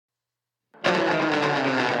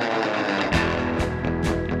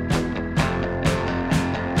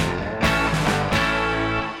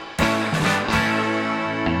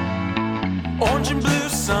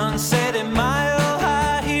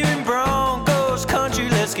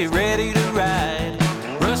get ready to ride.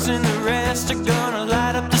 Russ and the rest are gonna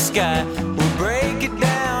light up the sky. We'll break it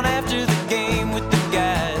down after the game with the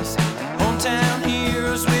guys. Hometown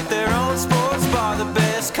heroes with their own sports bar. The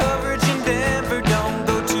best coverage in Denver, don't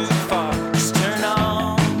go too far. Just turn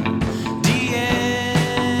on DNVR.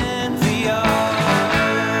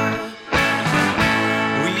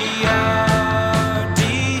 We are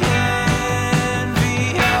DNVR.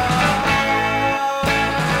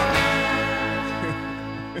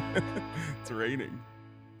 It's raining.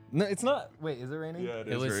 No, it's not. Wait, is it raining? Yeah,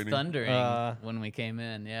 It was raining. thundering when we came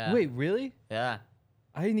in. Yeah. Wait, really? Yeah.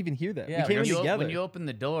 I didn't even hear that. Yeah. We came in together. When you opened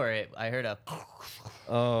the door, I heard a.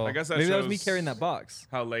 Oh, I guess that maybe that was shows me carrying that box.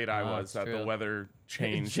 How late I was it's that the true. weather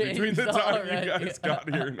changed changed between the time already, you guys yeah. got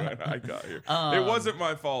here and when I got here. It wasn't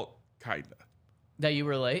my fault, kinda. That you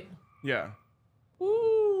were late. Yeah.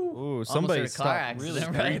 Ooh, somebody Almost had a car stopped.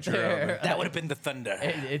 accident right there. That would have been the thunder.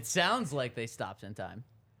 It sounds like they stopped in time.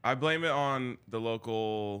 I blame it on the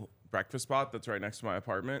local breakfast spot that's right next to my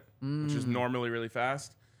apartment, which is normally really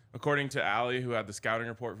fast. According to Allie, who had the scouting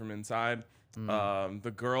report from inside,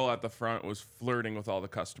 the girl at the front was flirting with all the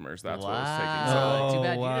customers. That's what was taking so long. Too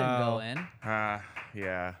bad you wow. didn't go in.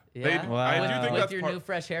 Yeah. Yeah? Wow. I do think With that's your part, new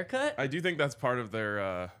fresh haircut? I do think that's part of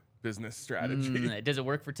their business strategy. Does it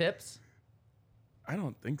work for tips? I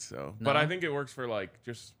don't think so. No? But I think it works for like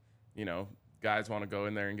just, guys want to go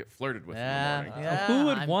in there and get flirted with in the morning. Yeah. Who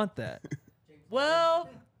would want that? Well,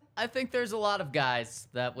 I think there's a lot of guys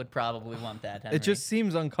that would probably want that, Henry. It just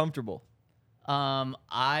seems uncomfortable.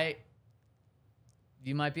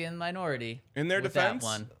 You might be in the minority. In their with defense, that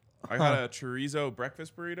one. I got a chorizo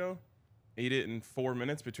breakfast burrito. Ate it in 4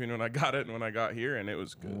 minutes between when I got it and when I got here, and it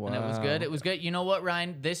was good. Wow. And it was good. It was good. You know what,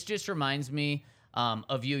 Ryan? This just reminds me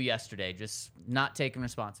of you yesterday. Just not taking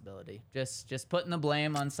responsibility. Just putting the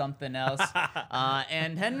blame on something else.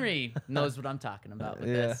 And Henry knows what I'm talking about with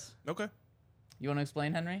this. Okay. You want to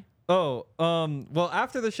explain, Henry? Oh, well,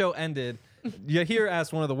 after the show ended, Yahir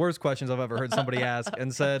asked one of the worst questions I've ever heard somebody ask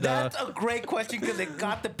and said, That's a great question because it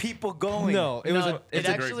got the people going. no, it was a, it's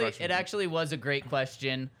a great question. It actually was a great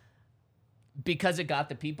question because it got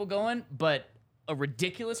the people going, but a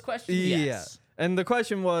ridiculous question? Yes. And the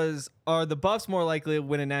question was, are the Buffs more likely to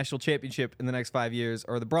win a national championship in the next 5 years,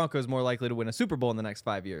 or are the Broncos more likely to win a Super Bowl in the next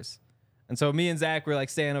 5 years? And so me and Zach were like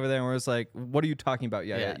standing over there and we're just like, what are you talking about?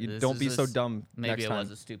 Yeah, you this don't is be so dumb Maybe next it time. was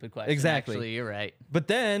a stupid question. Exactly. Actually, you're right. But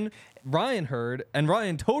then Ryan heard, and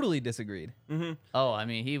Ryan totally disagreed. Oh, I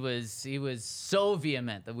mean, he was so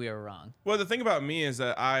vehement that we were wrong. Well, the thing about me is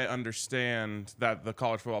that I understand that the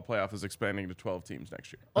college football playoff is expanding to 12 teams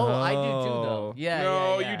next year. Oh, I do too, though. Yeah.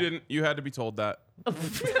 No, yeah. you didn't. You had to be told that.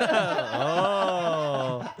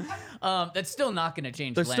 Oh. That's still not going to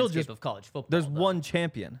change There's the still landscape just- of college football. There's though. one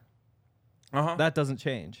champion. Uh-huh. That doesn't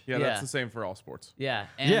change. Yeah, Yeah. that's the same for all sports. Yeah,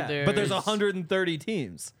 and Yeah, but there's 130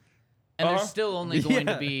 teams. and there's Uh-huh. still only going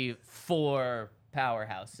Yeah. to be 4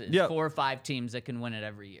 powerhouses, Yep. 4 or 5 teams that can win it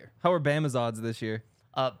every year. How are Bama's odds this year?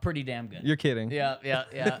 Pretty damn good. You're kidding. Yeah.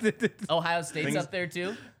 Ohio State's Things- up there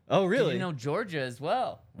too. Oh, Did really? you know Georgia as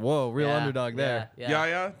well? Whoa, real Yeah, underdog there.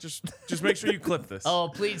 Yeah. Just make sure you clip this. Oh,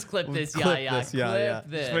 please clip this. Clip Yeah. this, yeah, Clip yeah.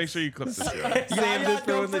 this. Just make sure you clip this. Yeah. Save this for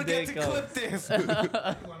don't when the day forget to comes. clip this. You want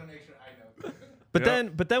to make sure I know. But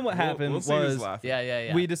Yep. then what happened We'll see who's was laughing.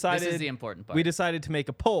 Yeah. we decided This is the important part. we decided to make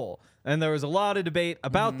a poll, and there was a lot of debate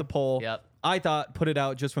about the poll. Yep. I thought put it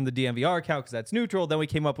out just from the DMVR account because that's neutral. Then we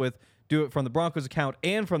came up with do it from the Broncos account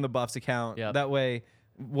and from the Buffs account. Yep. That way,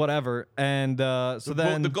 whatever. And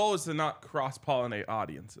then The goal is to not cross-pollinate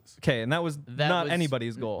audiences. okay, and that was not was-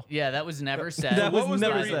 anybody's goal. Yeah, that was never said. That was What was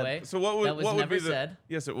never the said. reason? Way. So what would That was what would never be the said.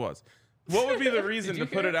 Yes, it was. What would be the reason you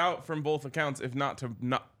to put hear it out from both accounts if not to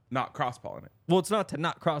not cross-pollinate? Well, it's not to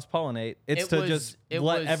not cross pollinate. It's It to was- just it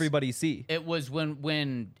let was- everybody see. It was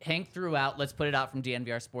when Hank threw out, let's put it out from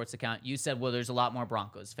DNVR Sports account. You said, well, there's a lot more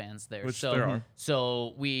Broncos fans there. Which so, there are.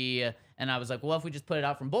 So and I was like, well, if we just put it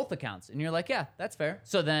out from both accounts? And you're like, yeah, that's fair.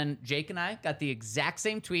 So then Jake and I got the exact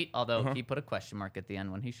same tweet, although he put a question mark at the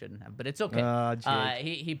end when he shouldn't have, but it's okay.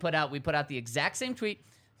 Jake. We put out the exact same tweet,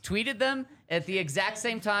 tweeted them at the exact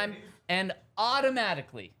same time, and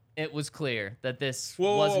automatically it was clear that this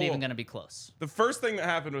wasn't even going to be close. The first thing that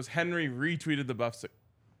happened was Henry retweeted the Buffs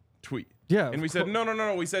tweet. Yeah, And we said,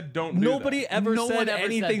 no. We said, don't do Nobody that. ever No said one ever said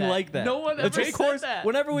anything that. like that. No one Of ever said course, that.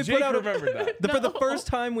 Whenever we Jake put out remembered that. for the first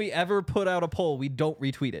time we ever put out a poll, we don't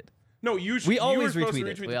retweet it. No, We you were always supposed to retweet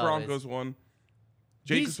it. retweet We the always. Broncos one.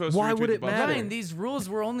 Jake is supposed why to would retweet it the Buffs. matter? Ryan, these rules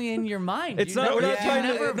were only in your mind. It's You not- we're never- not you trying to-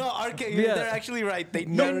 never- No, RK, Yeah. they're actually right. They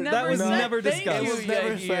No, never, that was no. never Thank discussed. you, It was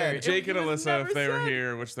never yeah, said. here. Jake and It was Alyssa, never if they were said.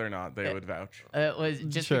 here, which they're not, they would vouch. It was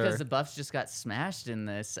just Sure. because the Buffs just got smashed in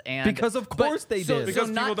this, and Because of course they did. Because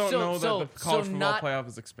not- people don't so- know so- that the college so football not- playoff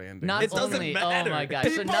is expanding. Not It doesn't only, matter. Oh my gosh! So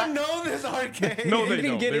People not, know this, RK. No, You they can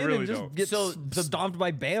don't. get They in really and just don't. get So stomped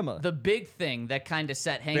by Bama. the big thing that kind of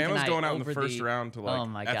set Hank and Bama's I going out in over the first round to like oh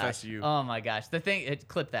my gosh. FSU. Oh my gosh! The thing,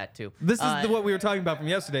 clip that too. This is what we were talking about from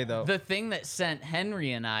yesterday, though. The thing that sent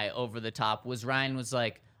Henry and I over the top was Ryan was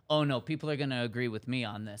like, "Oh no, people are going to agree with me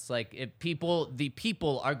on this. Like, if the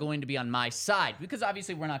people are going to be on my side, because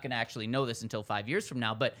obviously we're not going to actually know this until 5 years from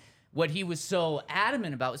now. But what he was so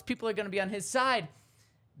adamant about was people are going to be on his side.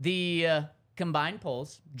 The combined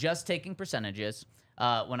polls, just taking percentages,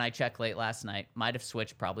 when I checked late last night, might have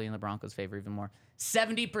switched probably in the Broncos' favor even more.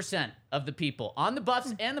 70% of the people on the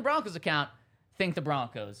Buffs and the Broncos account think the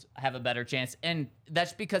Broncos have a better chance, and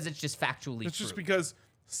that's because it's just factually It's true. just because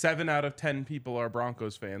 7 out of 10 people are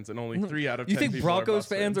Broncos fans, and only 3 out of 10 You think people are Broncos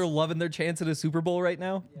Buffs fans are loving their chance at a Super Bowl right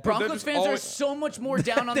now? Broncos just fans are always- so much more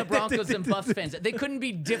down on the Broncos than Buffs fans. They couldn't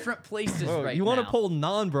be different places Oh, right you now. want to pull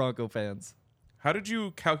non-Bronco fans? How did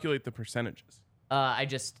you calculate the percentages?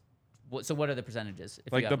 So what are the percentages?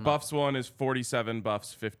 If you Like have the them up? Buffs one is 47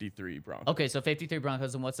 Buffs, 53 Broncos. Okay, so 53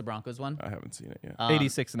 Broncos, and what's the Broncos one? I haven't seen it yet.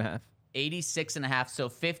 86.5. 86 and a half. So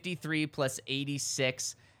 53 plus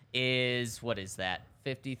 86 is, what is that?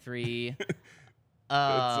 53. It's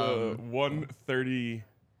 130.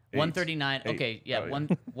 139. Okay, yeah, Oh,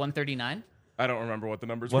 139. I don't remember what the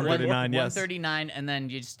numbers were. 139, yes. 139, and then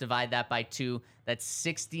you just divide that by 2. That's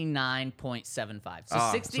 69.75. So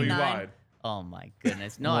So 69. you lied. Oh my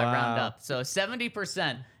goodness. No, I round Wow. up. So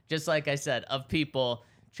 70%, just like I said, of people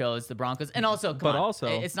chose the Broncos. And also, come But on, also-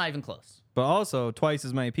 it's not even close. But also, twice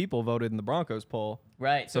as many people voted in the Broncos poll.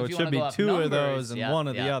 Right. So if it you should wanna be go off 2 of numbers, those and yeah, 1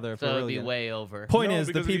 of the yeah. other. So for it'd really be good. way over. Point No, is,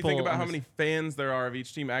 the because if people. you think about how on this- many fans there are of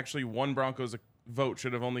each team, actually one Broncos vote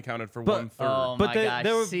should have only counted for But- 1/3. Oh But my they- gosh!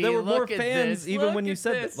 there were- See, there were more look at fans this. even Look when you at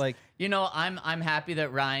said that, this. like- you know, I'm happy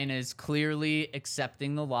that Ryan is clearly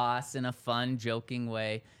accepting the loss in a fun, joking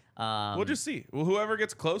way. We'll just see. Well, whoever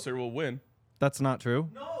gets closer will win. That's not true.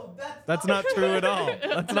 No, That's not true at all.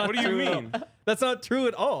 That's not What do you true at all. mean? That's not true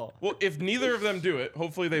at all. Well, if neither of them do it,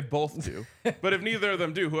 hopefully they both do. But if neither of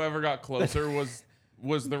them do, whoever got closer was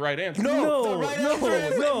the right answer. No, the right no, answer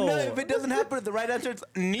is no. If it doesn't happen, the right answer is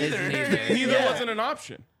neither. neither. Neither Yeah. wasn't an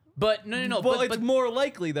option. But no. Well, but, it's but more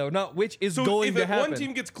likely though, not which is So going if to happen. one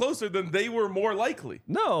team gets closer, then they were more likely.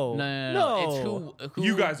 No, no. It's who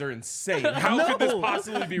You guys are insane. How could this No.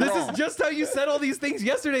 possibly be This wrong? is just how you said all these things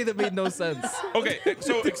yesterday that made no sense. Okay,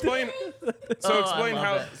 so explain. Oh, I love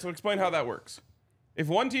how. it. So explain how that works. If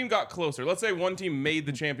one team got closer, let's say one team made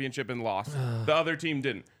the championship and lost, the other team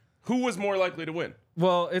didn't. Who was more likely to win?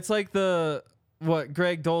 Well, it's like Greg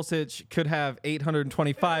Dulcich could have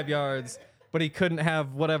 825 yards, but he couldn't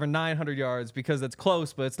have 900 yards because it's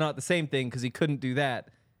close, but it's not the same thing because he couldn't do that.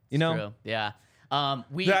 You know? True. Yeah.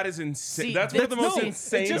 That is insane. See, That's one of the most No,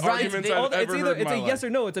 insane it's just arguments Ryan, I've ever heard in it's my a yes life. or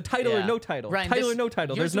no. It's a title or Yeah. no title. Ryan, title this- or no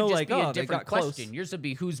title. yours There's no would just like, be a oh, they different got close. question. Yours would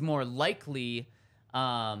be who's more likely.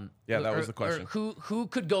 Yeah, that was the question. Who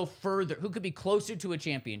could go further? Who could be closer to a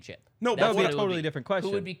championship? No, That would be what a it totally different question.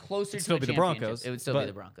 Who would be closer It'd to still a be the championship? Broncos, It would still be but-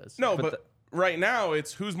 the Broncos. No, But but right now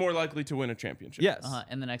it's who's more likely to win a championship. Yes.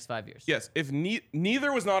 In the next 5 years. Yes. If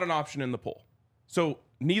neither was not an option in the poll, so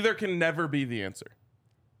neither can never be the answer.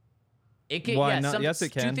 It can, Why yeah, not? Yes,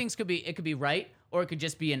 it Two can. things could be. It could be right, or it could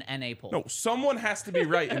just be an NA poll. No, someone has to be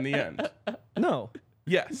right in the end. No.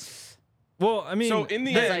 Yes. Well, I mean, So in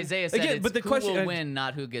the As end, Isaiah said, again, it's but the who question will win,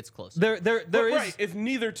 not who gets closer. there But is right, if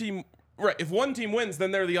neither team, right, if one team wins,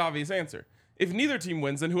 then they're the obvious answer. If neither team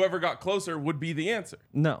wins, then whoever got closer would be the answer.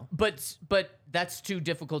 no. But that's too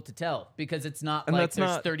difficult to tell because it's not And like that's there's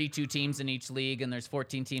not- 32 teams in each league and there's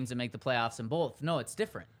 14 teams that make the playoffs in both. No, it's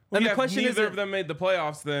different. And the Yeah, if question neither is, of them made the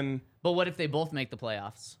playoffs, then But what if they both make the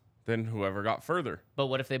playoffs? whoever got further, But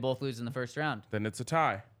what if they both lose in the first round? then it's a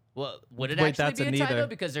tie. Well, would it Wait, actually that's be a a tie neither. though?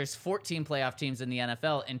 Because there's 14 playoff teams in the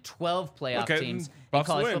NFL and 12 playoff Okay, teams in Buffs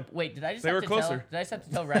college win. football. Wait, did I just They have were to closer. tell? Did I just have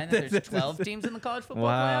to tell Ryan that there's 12 teams in the college football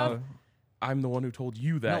wow. playoff? I'm the one who told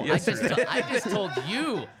you that. No, yesterday. I just told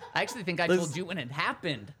you. I actually think I told you when it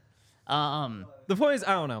happened. The point is,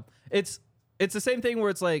 I don't know. It's the same thing where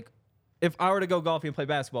it's like, if I were to go golfing and play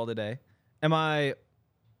basketball today, am I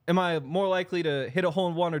more likely to hit a hole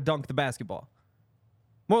in one or dunk the basketball?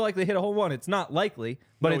 More likely to hit a hole in one. It's not likely,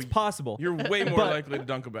 but No, it's possible. You're way more likely to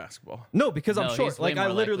dunk a basketball. No, because I'm No, short. he's way Like I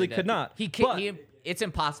more literally likely could not. He But- can't. It's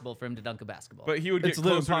impossible for him to dunk a basketball. But he would get It's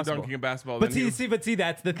literally closer to impossible. dunking a basketball But than see,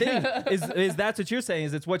 that's the thing. is that's what you're saying?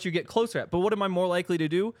 Is it's what you get closer at? But what am I more likely to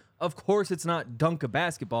do? Of course, it's not dunk a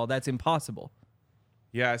basketball. That's impossible.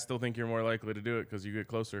 Yeah, I still think you're more likely to do it because you get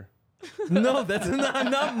closer. No, that's not.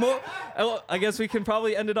 I'm not more. Oh, I guess we can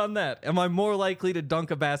probably end it on that. Am I more likely to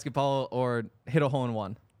dunk a basketball or hit a hole in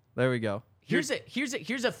one? There we go. Here's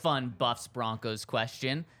a fun Buffs Broncos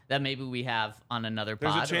question that maybe we have on another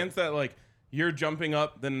pod. There's a chance that like you're jumping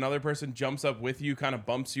up, then another person jumps up with you, kind of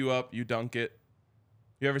bumps you up, you dunk it.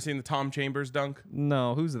 You ever seen the Tom Chambers dunk?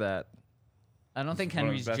 No, who's that? I don't think one of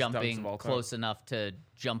the Henry's best dunks of jumping all time. close enough to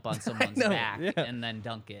jump on someone's know, back yeah. and then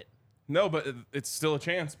dunk it. No, but it's still a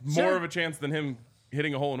chance. Sure. More of a chance than him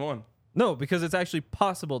hitting a hole in one. No, because it's actually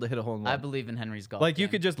possible to hit a hole in one. I believe in Henry's golf. Like you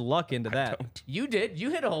game. could just luck into that. Don't. You did. You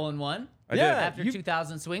hit a hole in one. I Yeah. did. After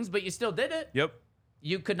 2,000 swings, but you still did it. Yep.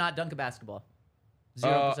 You could not dunk a basketball.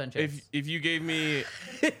 0% chance. If you gave me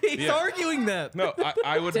He's Yeah. arguing that. no,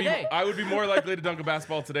 I would Today. I would be more likely to dunk a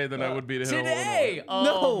basketball today than I would be to hit a hole in Today. one.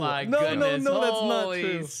 Oh No, my no, no, goodness. no, that's not Holy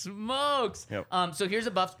true. smokes. Yep. So here's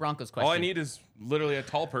a Buffs Broncos question. All I need is literally a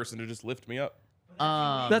tall person to just lift me up.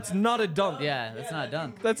 That's not a dunk. Yeah, that's not a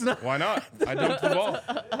dunk. That's not. Why not? I dunked the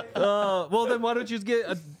ball. Well, then why don't you just get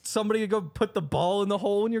somebody to go put the ball in the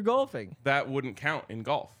hole when you're golfing? That wouldn't count in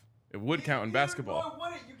golf. It would count in basketball.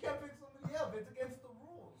 You can't pick somebody up. It's against the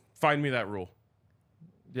rules. Find me that rule.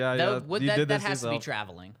 Yeah, yeah. That, you did that this has to be yourself.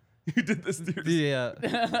 traveling. You did this to yourself.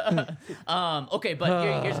 Yeah. Okay,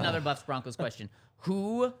 but here's another Buffs Broncos question.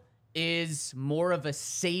 Who is more of a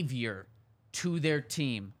savior to their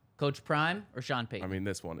team? Coach Prime or Sean Payton? I mean,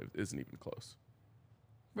 this one isn't even close.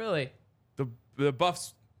 Really? The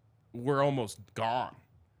Buffs were almost gone.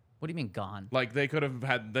 What do you mean gone? Like they could have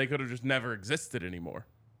just never existed anymore.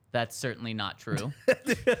 That's certainly not true.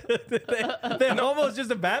 They almost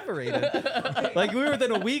just evaporated. Like we were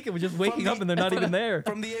within a week and we're just waking up and they're not even there.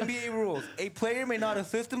 From the NBA rules, a player may not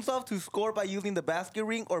assist himself to score by using the basket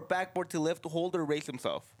ring or backboard to lift, hold, or raise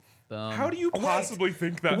himself. Boom. How do you possibly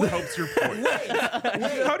think that helps your point?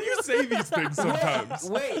 How do you say these things sometimes?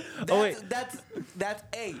 Wait, that's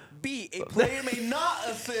A. B. A player may not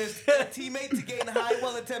assist a teammate to gain high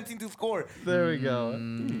while attempting to score. There we go.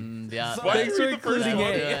 Yeah. Why Thanks do you for read the first including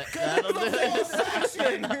one? A. That'll do it.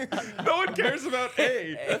 Section. No one cares about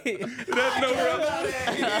A.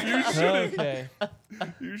 You shouldn't. Okay.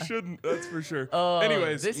 You shouldn't. That's for sure. Oh,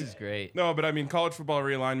 Anyways, this is great. no, but I mean, college football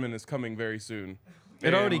realignment is coming very soon. It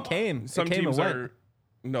And already came. Some it came teams and went. are.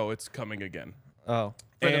 No, it's coming again. Oh,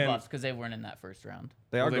 For the And- Buffs, because they weren't in that first round.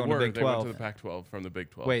 they are Well, going to Big They went 12. to the Pac-12 from the Big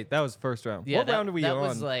 12. Wait, that was first round. Yeah, What round are we that on?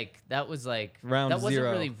 Was like Round that wasn't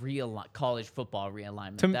 0. really real college football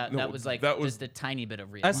realignment. To- that No, was like that was- just a tiny bit of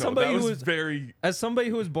realignment. As No, somebody that who was was- very. As somebody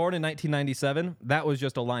who was born in 1997, that was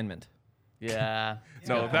just alignment. Yeah. it's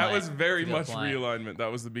a No, good that point. was very It's a good much point. realignment.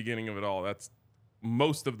 That was the beginning of it all. That's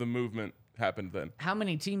most of the movement happened then. How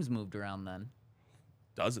many teams moved around then?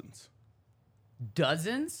 Dozens.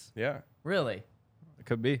 Dozens? Yeah. Really? It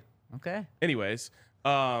could be. Okay. Anyways,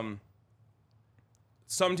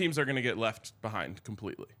 some teams are going to get left behind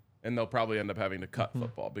completely, and they'll probably end up having to cut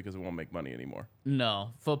football because it won't make money anymore. No,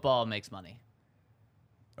 football makes money.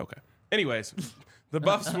 Okay. Anyways, the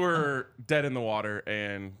Buffs were dead in the water,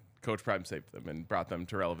 and Coach Prime saved them and brought them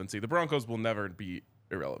to relevancy. The Broncos will never be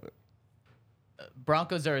irrelevant.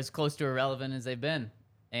 Broncos are as close to irrelevant as they've been.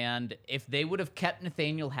 And if they would have kept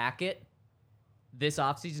Nathaniel Hackett this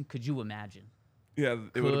offseason, could you imagine? Yeah,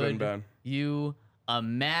 it would have been bad. You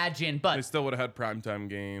imagine, They but still would have had primetime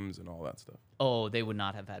games and all that stuff. oh, they would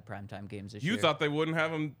not have had primetime games this year. You thought they wouldn't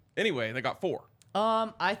have them anyway. They got 4.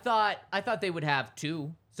 I thought they would have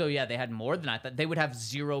 2. So yeah, they had more than I thought. They would have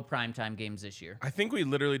 0 primetime games this year. I think we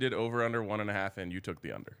literally did over under 1.5, and you took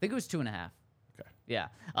the under. I think it was 2.5. Okay. Yeah.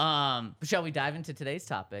 Shall we dive into today's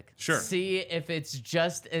topic? Sure. See if it's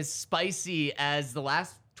just as spicy as the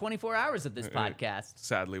last 24 hours of this podcast.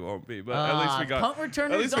 Sadly, won't be, but at least we got. punt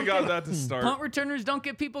returners. At least we don't got get- that to start. Punt returners don't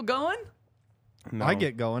get people going. No. I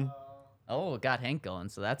get going. Oh, it got Hank going,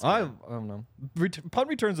 so that's I good. don't know. Punt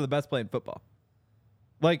returns are the best play in football.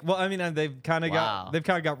 Like, well, I mean, they've kind of Wow.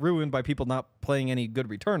 got ruined by people not playing any good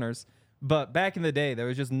returners. But back in the day, there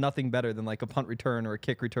was just nothing better than like a punt return or a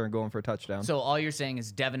kick return going for a touchdown. So all you're saying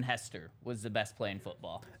is Devin Hester was the best play in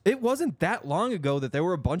football. It wasn't that long ago that there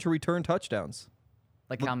were a bunch of return touchdowns.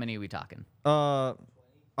 Like how many are we talking? I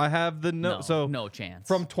have the No, so no chance.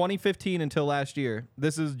 from 2015 until last year.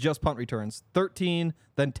 This is just punt returns: 13,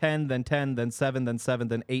 then 10, then 10, then 7, then 7,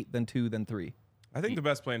 then 8, then 2, then 3. I think the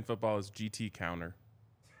best play in football is GT counter.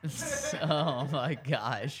 Oh my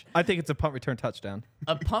gosh. I think it's a punt return touchdown.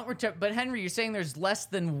 A punt return. But Henry, you're saying there's less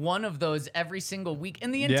than one of those every single week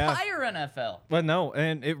in the entire NFL. Well, no,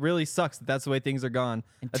 and it really sucks that that's the way things are gone.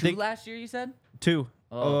 And I two think last year, you said? 2.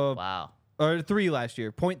 Oh, wow. Or 3 last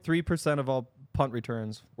year. 0.3% of all punt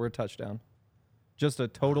returns were a touchdown. Just a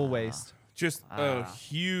total waste. Just a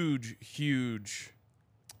huge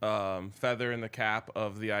feather in the cap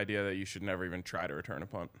of the idea that you should never even try to return a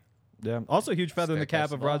punt. Yeah. Also, a huge feather in the Fair catch cap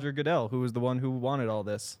the of ball. Roger Goodell, who was the one who wanted all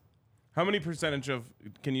this. How many percentage of?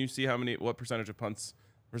 Can you see what percentage of punts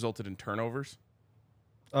resulted in turnovers?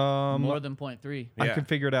 More than 0.3 I Yeah. can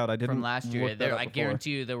figure it out. I didn't from last year. look that up I before. guarantee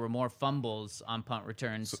you there were more fumbles on punt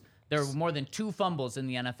returns. There were more than 2 fumbles in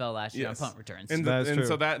the NFL last year on punt returns. And, That is true.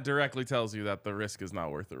 so that directly tells you that the risk is not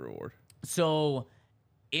worth the reward. So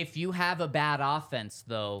if you have a bad offense,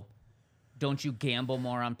 though, don't you gamble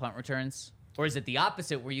more on punt returns? Or is it the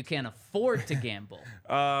opposite where you can't afford to gamble?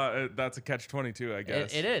 That's a catch-22, I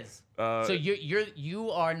guess. It is. So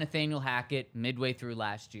you are Nathaniel Hackett midway through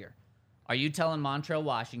last year. Are you telling Montrell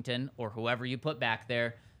Washington or whoever you put back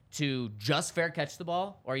there to just fair catch the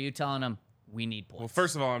ball? Or are you telling them we need points? Well,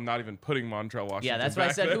 first of all, I'm not even putting Montrell Washington. Yeah, that's what I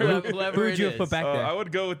back said. there. Whoever Who it would you is. have put back there? I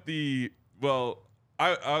would go with the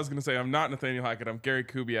I was gonna say I'm not Nathaniel Hackett. I'm Gary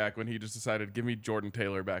Kubiak when he just decided give me Jordan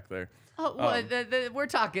Taylor back there. Oh, well, we're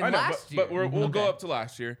talking I know, last year. but we'll go up to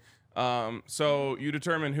last year. So you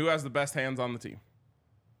determine who has the best hands on the team.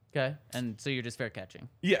 Okay, and so you're just fair catching,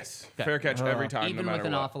 Yes, Okay. fair catch every time, even no with matter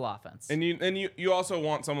an what. awful offense. And you also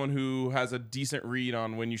want someone who has a decent read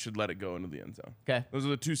on when you should let it go into the end zone. Okay, Those are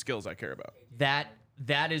the 2 skills I care about.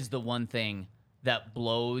 that is the one thing that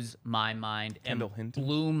blows my mind and Kendall Hinton.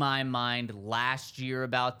 blew my mind last year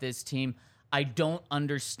about this team. I don't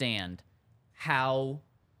understand how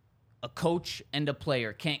a coach and a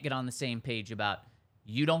player can't get on the same page about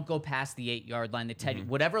you don't go past the 8-yard line. They tell you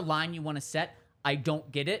whatever line you want to set. I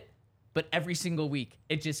don't get it, but every single week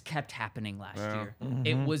it just kept happening last year.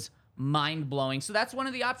 It was mind blowing. So that's one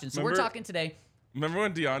of the options. So we're Remember- talking today. Remember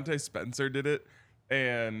when Deontay Spencer did it,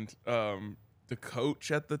 and the coach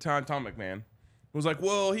at the time, Tom McMahon, was like,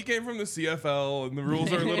 "Well, he came from the CFL, and the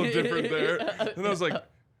rules are a little different there." And I was like,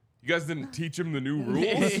 "You guys didn't teach him the new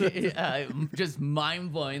rules?" Just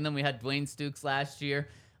mind blowing. Then we had Dwayne Stukes last year.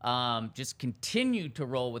 Just continued to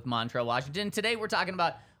roll with Montrell Washington. Today we're talking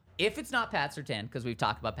about if it's not Pat Surtain, because we've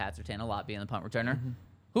talked about Pat Surtain a lot being the punt returner.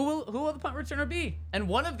 Who will the punt returner be? And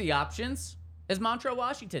one of the options is Montrell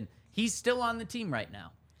Washington. He's still on the team right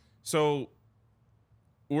now. So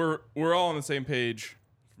we're all on the same page,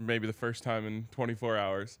 for maybe the first time in 24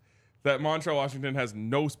 hours, that Montrell Washington has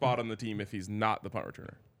no spot on the team if he's not the punt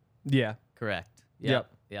returner. Yeah. Correct. Yep.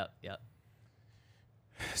 Yep.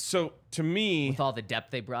 So to me, With all the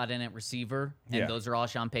depth they brought in at receiver, and Yeah. those are all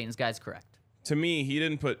Sean Payton's guys, correct. he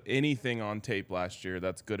didn't put anything on tape last year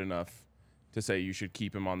that's good enough to say you should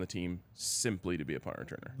keep him on the team simply to be a punt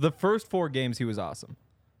returner. The first 4 games, he was awesome.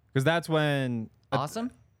 Because that's when...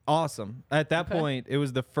 Awesome. Awesome. At that point, it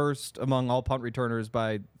was the first among all punt returners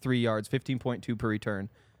by 3 yards, 15.2 per return.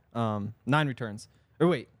 9 returns. Or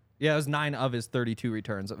wait. Yeah, it was 9 of his 32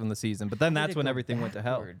 returns in the season. But then that's when everything went to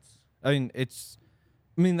hell. Backwards.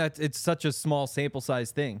 It's such a small sample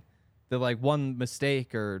size thing that like one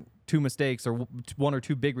mistake or 2 mistakes or 1 or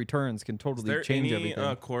 2 big returns can Is totally there change any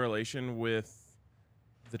everything. correlation with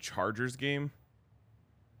the Chargers game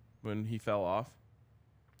when he fell off?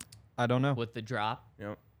 I don't know. With the drop,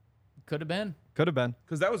 Yeah, could have been. Could have been.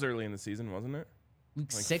 because that was early in the season, wasn't it?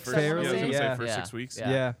 Week Like 6, first- I yeah, I wanna was gonna say. say Yeah. first Yeah. 6 weeks.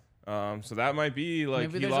 Yeah. Yeah. So that might be like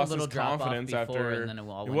Maybe he there's a lost little his drop-off confidence before, after and then it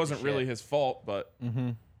all it went to wasn't really shit. his fault, but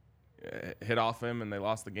hit off him and they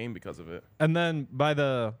lost the game because of it. And then by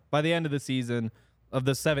the end of the season, of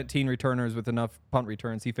the 17 returners with enough punt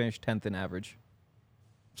returns, he finished 10th in average.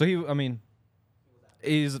 So he's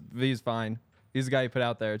fine. He's the guy you put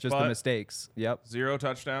out there. It's just the But- mistakes. Yep. 0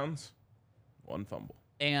 touchdowns, 1 fumble.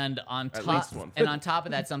 And on At top, least one. and on top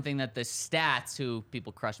of that, something that the stats, who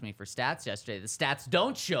people crushed me for stats yesterday, the stats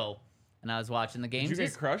don't show. And I was watching the games. Did you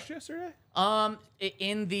is- get crushed yesterday?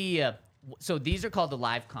 in the so these are called the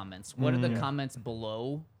live comments. What are the comments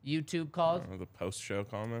below YouTube called? The post-show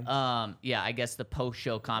comments. Yeah, I guess the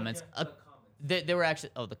post-show comments. They were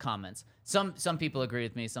actually the comments. Some people agree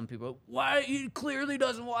with me. Some people, why he clearly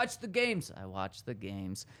doesn't watch the games. I watch the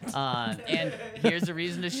games, and here's the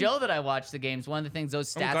reason to show that I watch the games. One of the things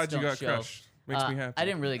those stats I'm glad don't you got show. crushed. Makes me happy. I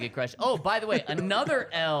didn't really get crushed. Oh, by the way, another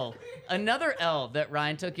L that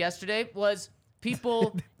Ryan took yesterday was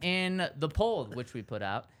people in the poll, which we put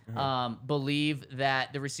out, believe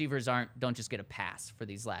that the receivers don't just get a pass for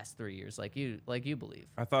these last 3 years like you believe.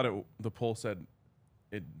 I thought the poll said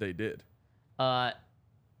they did.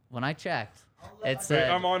 when I checked, it Wait,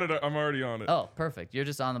 said. I'm on it. I'm already on it. Oh, perfect. You're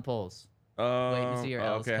just on the polls. waiting to see your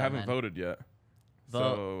L's okay, I haven't come in. voted yet.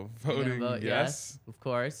 Vote. So You're gonna voting vote yes. Of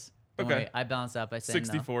course. Don't Okay. worry, I balanced out by saying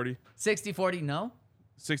 60-40. no. 60-40 no?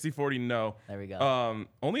 60-40 no. There we go.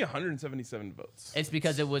 Only 177 votes. It's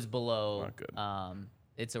because it was below. Not good.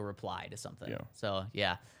 It's a reply to something. Yeah. So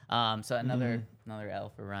yeah. So another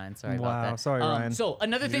L for Ryan. Sorry about Wow, that. sorry, Ryan. So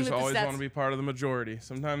another You thing just that the always stats. want to be part of the majority.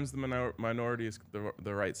 Sometimes the minority is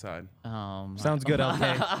the right side. Sounds good,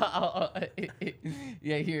 LK.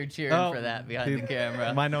 Yeah, you're cheering for that behind the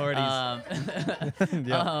camera. Minorities.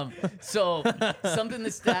 So something the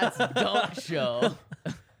stats don't show.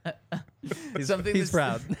 He's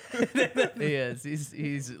proud. He is.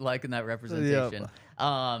 He's liking that representation.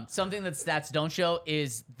 Something that stats don't show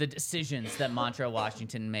is the decisions that Montreal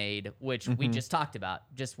Washington made, which we just talked about.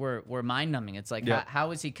 Just were mind-numbing. It's like, how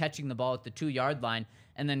is he catching the ball at the 2-yard line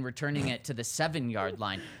and then returning it to the 7-yard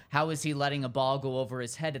line? How is he letting a ball go over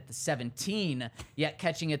his head at the 17, yet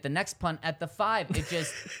catching it the next punt at the 5?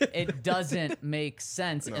 It doesn't make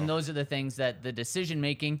sense. No. And those are the things that the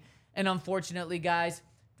decision-making, and unfortunately, guys,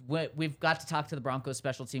 we've got to talk to the Broncos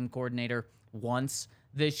special team coordinator once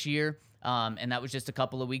this year, and that was just a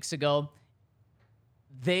couple of weeks ago.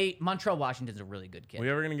 Montreal Washington's a really good kid. We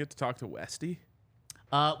ever gonna get to talk to Westy?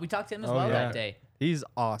 We talked to him as well that day. He's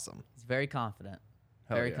awesome. He's very confident.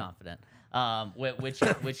 Hell Very yeah. confident.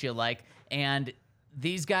 Which you like. And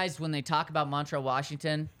these guys, when they talk about Montreal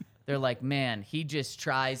Washington, they're like, man, he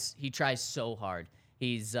tries so hard.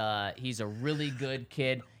 He's a really good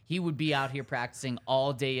kid. He would be out here practicing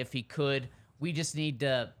all day if he could. We just need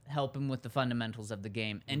to help him with the fundamentals of the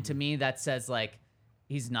game. And to me, that says, like,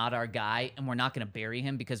 he's not our guy, and we're not going to bury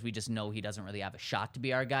him because we just know he doesn't really have a shot to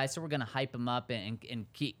be our guy. So we're going to hype him up and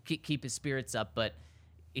keep his spirits up, but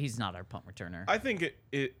he's not our punt returner. I think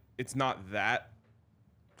it's not that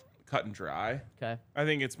cut and dry. Okay. I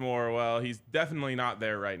think it's more, well, he's definitely not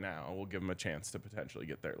there right now. We'll give him a chance to potentially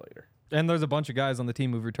get there later. And there's a bunch of guys on the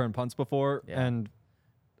team who've returned punts before and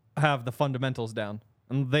have the fundamentals down.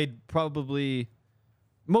 And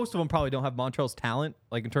most of them probably don't have Montreal's talent,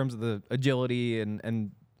 like in terms of the agility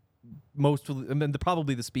and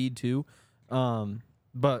probably the speed too.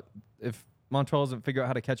 But if Montreal doesn't figure out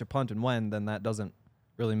how to catch a punt and when, then that doesn't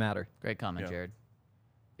really matter. Great comment, Jared.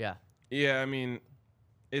 Yeah. Yeah, I mean,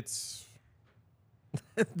 it's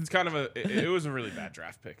kind of it was a really bad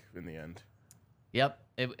draft pick in the end. Yep,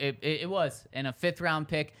 it was. And a 5th-round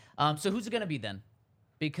pick. So who's it going to be then?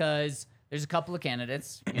 Because there's a couple of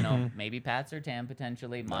candidates. You know, maybe Pat Surtain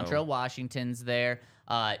potentially. Montreal Washington's there.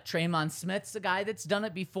 Traymon Smith's a guy that's done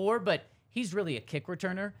it before, but he's really a kick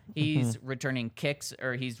returner. He's returning kicks,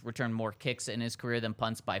 or he's returned more kicks in his career than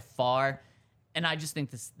punts by far. And I just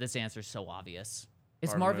think this answer is so obvious.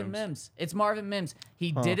 It's Marvin Mims. It's Marvin Mims.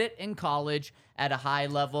 He did it in college at a high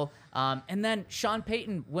level. And then Sean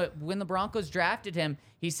Payton, when the Broncos drafted him,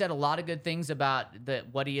 he said a lot of good things about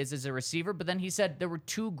what he is as a receiver. But then he said there were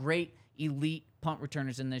 2 great elite punt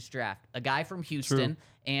returners in this draft, a guy from Houston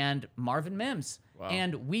and Marvin Mims. Wow.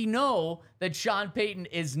 And we know that Sean Payton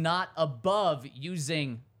is not above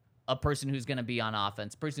using a person who's going to be on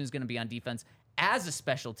offense, person who's going to be on defense, as a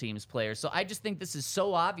special teams player. So I just think this is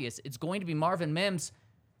so obvious. It's going to be Marvin Mims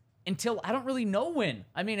until I don't really know when.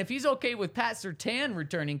 I mean, if he's okay with Pat Surtain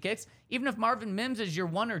returning kicks, even if Marvin Mims is your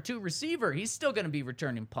 1 or 2 receiver, he's still going to be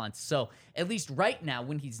returning punts. So at least right now,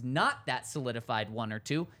 when he's not that solidified 1 or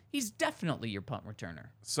 2, he's definitely your punt returner.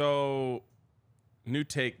 So, new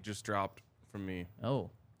take just dropped from me.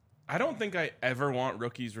 Oh. I don't think I ever want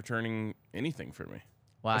rookies returning anything for me.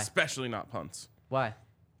 Why? Especially not punts. Why?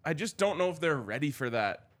 I just don't know if they're ready for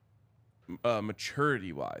that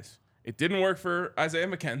maturity-wise. It didn't work for Isaiah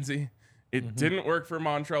McKenzie. It didn't work for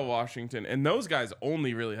Montreal Washington. And those guys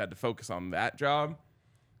only really had to focus on that job.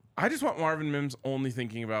 I just want Marvin Mims only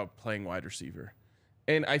thinking about playing wide receiver.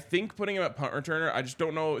 And I think putting him at punt returner, I just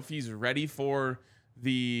don't know if he's ready for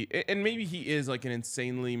and maybe he is like an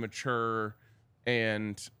insanely mature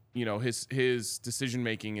and, you know, his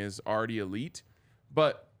decision-making is already elite.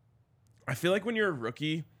 But I feel like when you're a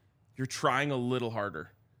rookie, you're trying a little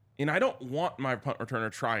harder. And I don't want my punt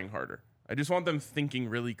returner trying harder. I just want them thinking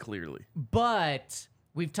really clearly. But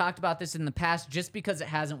we've talked about this in the past. Just because it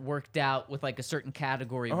hasn't worked out with like a certain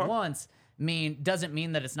category once doesn't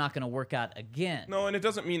mean that it's not going to work out again. No, and it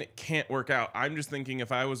doesn't mean it can't work out. I'm just thinking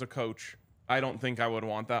if I was a coach, I don't think I would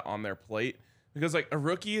want that on their plate. Because like a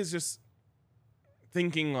rookie is just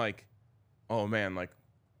thinking like, oh man, like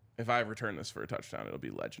if I return this for a touchdown, it'll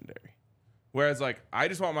be legendary. Whereas, like, I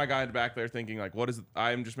just want my guy back there thinking, like,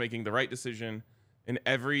 I'm just making the right decision, and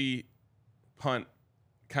every punt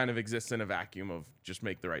kind of exists in a vacuum of just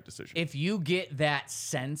make the right decision. If you get that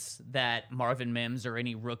sense that Marvin Mims or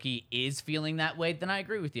any rookie is feeling that way, then I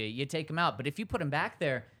agree with you. You take him out. But if you put him back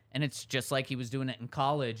there and it's just like he was doing it in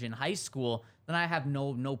college and high school, then I have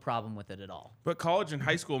no problem with it at all. But college and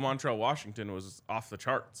high school, Montreal, Washington was off the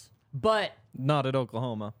charts. But Not at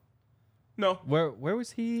Oklahoma. No. Where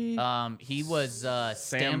was he? he was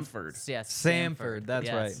Samford. Yes, Samford. That's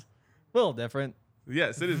yes. right. A little different.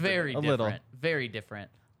 Yes, it is Very different. A little. different. Very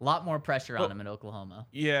different. A lot more pressure on him in Oklahoma.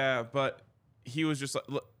 Yeah, but he was just like,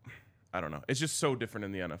 look, I don't know. It's just so different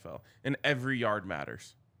in the NFL. And every yard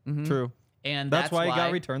matters. True. And That's why you got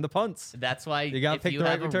to return the punts. That's why You gotta if pick you the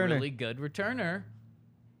right have a returner. really good returner,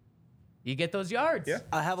 you get those yards. Yeah.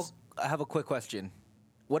 I have a quick question.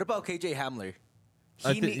 What about KJ Hamler?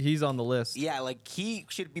 I think he's on the list. Yeah, like he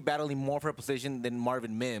should be battling more for a position than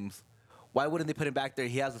Marvin Mims. Why wouldn't they put him back there?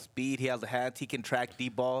 He has the speed, he has the hands, he can track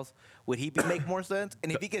deep balls. Would he make more sense?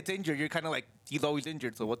 And if he gets injured, you're kind of like, he's always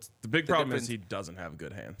injured. So what's The big problem difference? is he doesn't have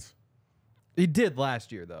good hands. He did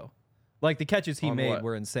last year though. Like the catches he On made what?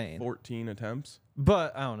 were insane. 14 attempts.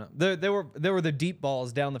 But I don't know. There were the deep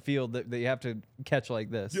balls down the field that you have to catch like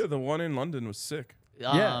this. Yeah, the one in London was sick.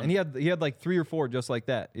 Yeah, and he had like 3 or 4 just like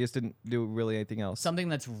that. He just didn't do really anything else. Something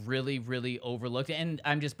that's really overlooked, and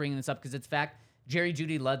I'm just bringing this up because it's fact. Jerry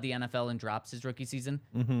Jeudy led the NFL in drops his rookie season.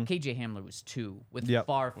 KJ Hamler was 2 with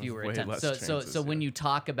far fewer way attempts. less So chances, when yeah. you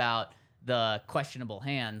talk about the questionable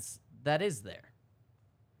hands, that is there.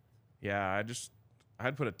 Yeah,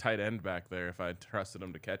 I'd put a tight end back there if I trusted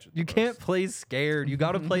him to catch it. You can't play scared. You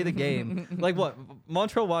got to play the game. Like what?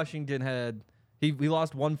 Montreal, Washington had he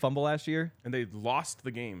lost 1 fumble last year. And they lost the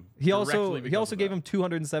game. He directly also because of gave that. him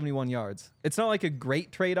 271 yards. It's not like a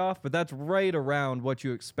great trade-off, but that's right around what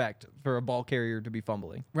you expect for a ball carrier to be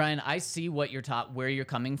fumbling. Ryan, I see what where you're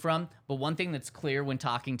coming from, but one thing that's clear when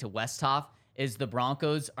talking to Westhoff is the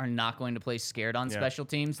Broncos are not going to play scared on special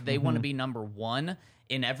teams. They want to be number 1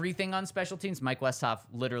 in everything on special teams. Mike Westhoff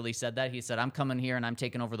literally said that. He said, I'm coming here and I'm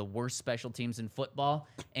taking over the worst special teams in football,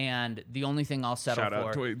 and the only thing I'll settle Shout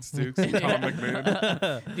out for... Dwayne Stukes and Tom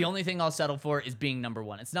McMahon. The only thing I'll settle for is being number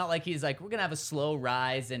 1. It's not like he's like, we're going to have a slow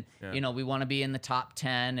rise and, we want to be in the top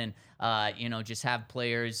 10 and, just have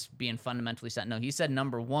players being fundamentally set. No, he said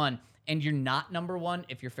number 1, and you're not number 1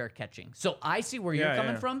 if you're fair catching. So I see where you're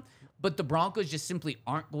coming from, but the Broncos just simply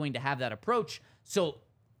aren't going to have that approach. So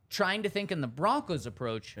trying to think in the Broncos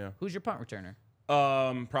approach, who's your punt returner?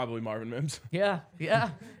 Probably Marvin Mims. Yeah,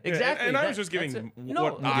 exactly. And I was just giving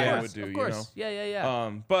what I would do, of course. you know?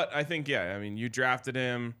 Yeah. But I think, I mean, you drafted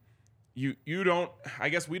him. You don't, I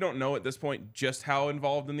guess we don't know at this point just how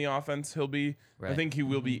involved in the offense he'll be. Right. I think he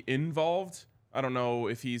will be involved. I don't know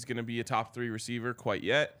if he's going to be a top 3 receiver quite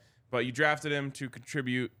yet, but you drafted him to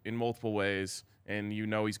contribute in multiple ways, and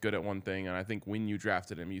he's good at one thing. And I think when you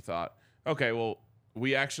drafted him, you thought, okay, well,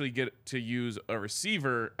 we actually get to use a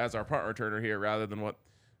receiver as our punt returner here rather than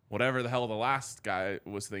whatever the hell the last guy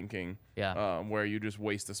was thinking. Yeah. Where you just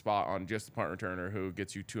waste a spot on just the punt returner who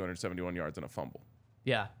gets you 271 yards and a fumble.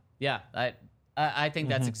 Yeah. I think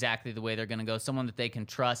that's exactly the way they're going to go. Someone that they can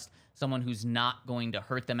trust, someone who's not going to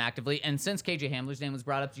hurt them actively. And since KJ Hamler's name was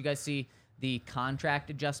brought up, did you guys see the contract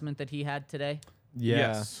adjustment that he had today? Yeah.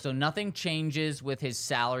 Yes. So nothing changes with his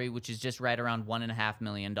salary, which is just right around $1.5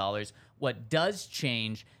 million. What does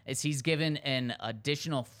change is he's given an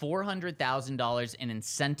additional $400,000 in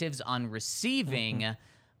incentives on receiving,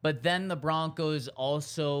 but then the Broncos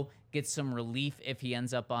also get some relief if he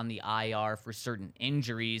ends up on the IR for certain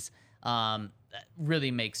injuries. That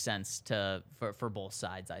really makes sense for both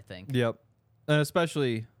sides, I think. Yep. And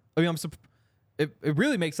especially, I mean, it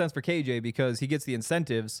really makes sense for KJ because he gets the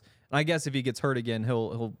incentives. And I guess if he gets hurt again,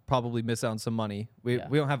 he'll probably miss out on some money. We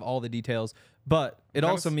don't have all the details, but it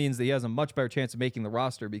also means that he has a much better chance of making the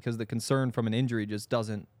roster because the concern from an injury just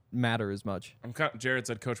doesn't matter as much. Jared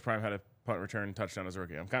said Coach Prime had a punt return touchdown as a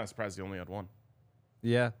rookie. I'm kind of surprised he only had 1.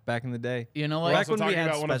 Yeah, back in the day. You know what? We're Back also when we talking had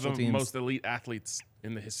about one of special the teams. most elite athletes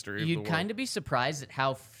in the history of the You'd world. kind of be surprised at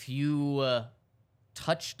how few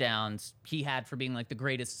touchdowns he had for being like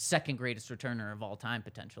the second greatest returner of all time,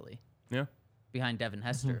 potentially, Yeah. behind Devin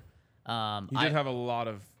Hester. He did have a lot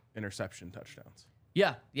of interception touchdowns.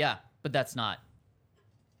 Yeah, but that's not.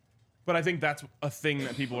 But I think that's a thing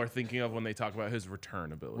that people are thinking of when they talk about his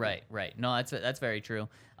return ability. Right. No, that's very true.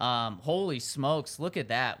 Holy smokes, look at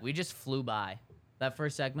that. We just flew by that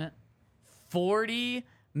first segment. 40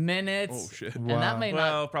 minutes. Oh, shit. And that may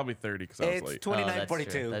Well, not. probably 30 because I was It's late.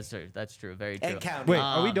 29:42. That's true. Very true. And counting. Wait,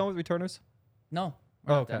 are we done with returners? No.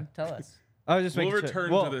 we're Oh, not okay. done. Tell us. I was just We'll making sure.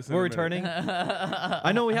 return Well, to this in we're a minute. returning.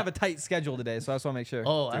 I know we have a tight schedule today, so I just want to make sure.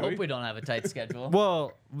 Oh, I Do hope we? we don't have a tight schedule.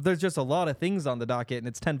 Well, there's just a lot of things on the docket, and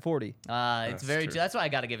it's 10:40. It's That's very true. true. That's why I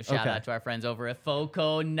got to give a shout Okay. out to our friends over at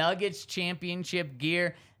FOCO. Nuggets championship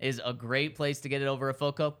gear is a great place to get it over at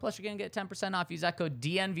FOCO. Plus, you're going to get 10% off. Use that code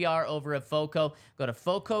DNVR over at FOCO. Go to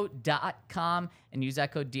FOCO.com and use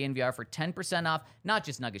that code DNVR for 10% off. Not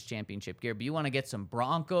just Nuggets championship gear, but you want to get some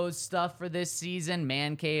Broncos stuff for this season.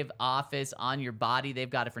 Man Cave, Office, On Your Body. They've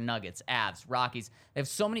got it for Nuggets, Avs, Rockies. They have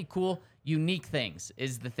so many cool, unique things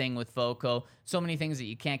is the thing with FOCO. So many things that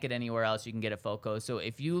you can't get anywhere else you can get at FOCO. So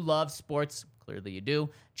if you love sports, clearly you do,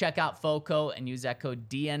 check out FOCO and use that code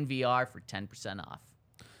DNVR for 10% off.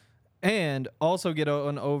 And also get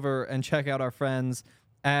on over and check out our friends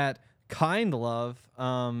at Kind Love,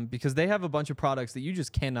 because they have a bunch of products that you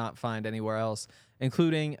just cannot find anywhere else,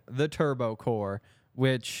 including the Turbo Core,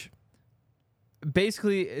 which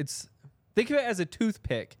basically think of it as a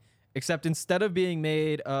toothpick, except instead of being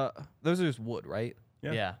made, those are just wood, right?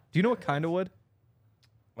 Yeah. Do you know what kind of wood?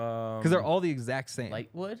 Because they're all the exact same. Light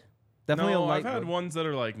wood? Definitely no, a light I've had wood. ones that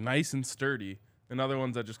are like nice and sturdy, and other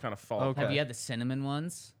ones that just kind of fall. Okay. Have you had the cinnamon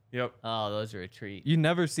ones? Yep. Oh, those are a treat. You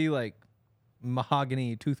never see like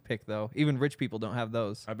mahogany toothpick though. Even rich people don't have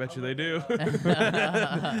those. I bet you they do. I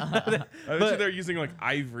bet you they're using like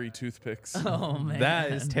ivory toothpicks. Oh, man.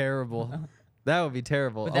 That is terrible. That would be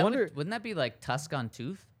terrible. But I that wonder wouldn't that be like tusk on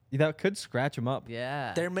tooth? that could scratch them up.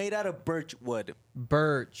 Yeah. They're made out of birch wood.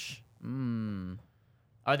 Birch.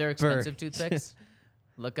 Are there expensive toothpicks?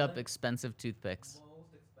 Look up expensive toothpicks.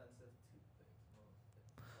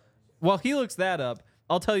 While he looks that up,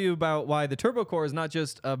 I'll tell you about why the Turbo Core is not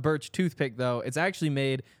just a birch toothpick, though. It's actually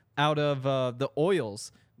made out of the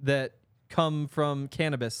oils that come from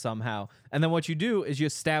cannabis somehow. And then what you do is you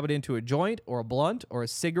stab it into a joint or a blunt or a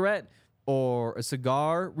cigarette or a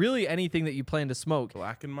cigar, really anything that you plan to smoke.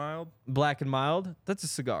 Black and mild. Black and mild, that's a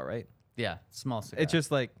cigar, right? Yeah, small cigar. It's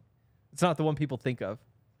just like, it's not the one people think of.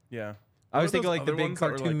 Yeah. I always What are think of those like the other big ones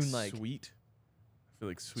that were, cartoon, like sweet. I feel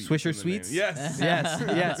like sweet. Swisher is in the name. Sweets? Yes.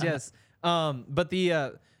 yes. But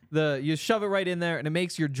the you shove it right in there and it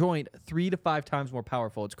makes your joint 3 to 5 times more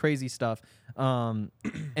powerful. It's crazy stuff. And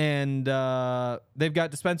they've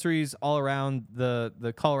got dispensaries all around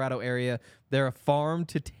the Colorado area. They're a farm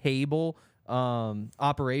to table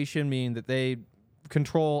operation, meaning that they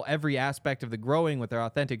control every aspect of the growing with their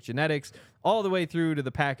authentic genetics, all the way through to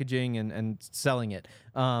the packaging and selling it.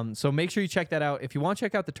 So make sure you check that out. If you want to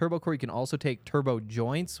check out the Turbo Core, you can also take Turbo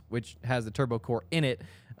Joints, which has the Turbo Core in it.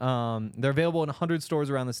 They're available in 100 stores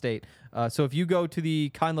around the state. So if you go to the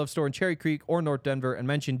Kind Love store in Cherry Creek or North Denver and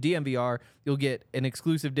mention DMVR, you'll get an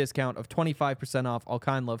exclusive discount of 25% off all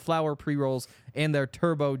Kind Love flower, pre-rolls, and their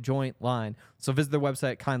Turbo Joint line. So visit their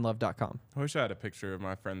website, kindlove.com. I wish I had a picture of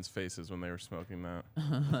my friends' faces when they were smoking that.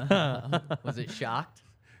 Was it shocked?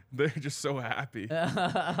 They're just so happy. Do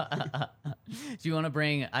you want to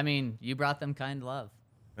bring? I mean, you brought them kind love.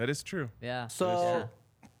 That is true. Yeah. So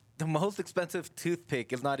the most expensive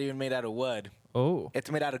toothpick is not even made out of wood. Oh.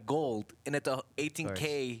 It's made out of gold, and it's a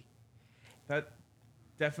 18K. That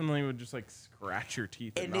definitely would just like scratch your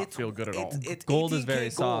teeth and, And not it's feel good at all. It's Gold is 18K very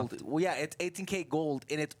gold. soft. Well, yeah, it's 18K gold,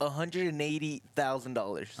 and it's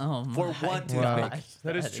 $180,000 Oh for my one toothpick. Wow.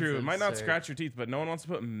 That is true. It might not absurd. scratch your teeth, but no one wants to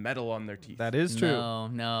put metal on their teeth. That is true.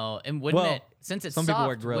 No. And wouldn't Well, it? Since it's some people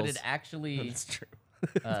wear soft, would grills. it actually? That's true.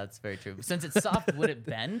 That's very true. Since it's soft, would it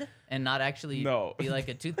bend and not actually No. be like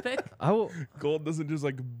a toothpick? I will, Gold doesn't just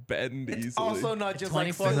like bend easily. Also, not just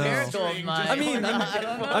like 24 karat gold, string, Mike. just I mean, I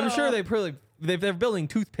don't know. I'm sure they're building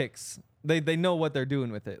toothpicks. They know what they're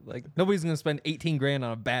doing with it. Like nobody's gonna spend 18 grand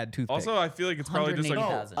on a bad toothpick. Also, I feel like it's probably just like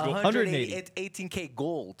 180,000. 180. It's 18K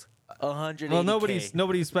gold. 180. well,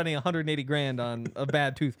 nobody's spending 180 grand on a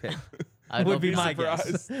bad toothpick. I would don't be be my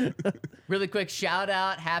guess. surprised. Really quick shout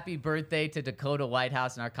out, happy birthday to Dakota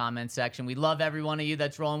Whitehouse in our comments section. We love every one of you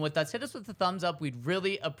that's rolling with us. Hit us with a thumbs up. We'd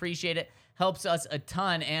really appreciate it. Helps us a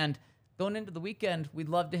ton. And going into the weekend, we'd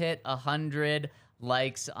love to hit 100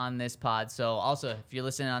 likes on this pod. So also, if you're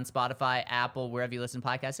listening on Spotify, Apple, wherever you listen to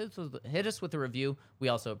podcasts, hit us with a review. We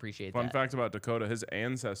also appreciate Fun that. fact about Dakota: his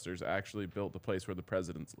ancestors actually built the place where the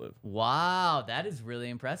presidents live. Wow, that is really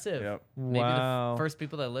impressive. Yep. Maybe Wow. the first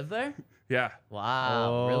people that live there? Yeah,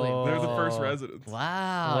 Wow, really? they're the first Oh. residents.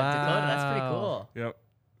 Wow, Dakota, that's pretty cool. Yep.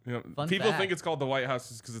 Yep. Fun People fact. think it's called the White House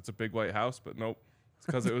just because it's a big white house, but nope. It's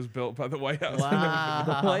because it was built by the White House.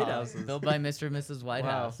 Wow. White Houses. Built by Mr. and Mrs.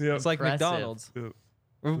 Whitehouse. Yeah. It's like Impressive. McDonald's. Yep.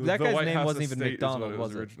 That The guy's White name House wasn't even estate is what McDonald, it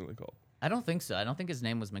was it? originally called. I don't think so. I don't think his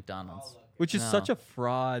name was McDonald's. Which is No. such a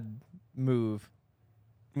fraud move.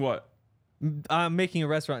 What? I'm making a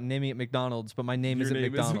restaurant and naming it McDonald's, but my name Your isn't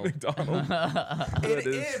name McDonald. isn't McDonald. It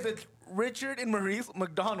is. It's Richard and Maurice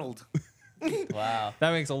McDonald. Wow.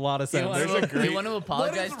 That makes a lot of Do you sense. want to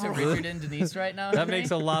apologize to Richard and Denise right now? That Henry? makes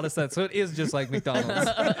a lot of sense. So it is just like McDonald's.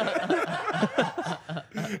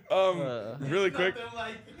 Really quick,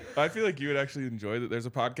 I feel like you would actually enjoy that. There's a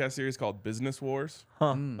podcast series called Business Wars.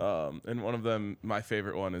 And one of them, my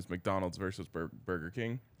favorite one, is McDonald's versus Burger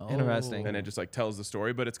King. Interesting. And it just like tells the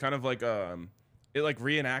story, but it's kind of like it like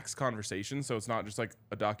reenacts conversations, so it's not just like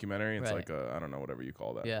a documentary. It's Right. like I don't know, whatever you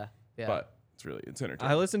call that. Yeah. Yeah. But it's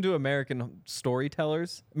entertaining. I listen to American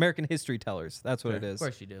storytellers, American history tellers. That's what it of is.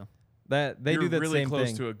 course you do. That they You're do that really same close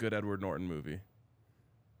thing. to a good Edward Norton movie.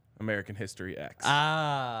 American History X.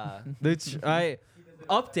 Which I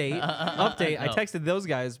update. I texted those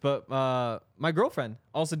guys, but my girlfriend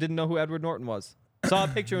also didn't know who Edward Norton was. Saw a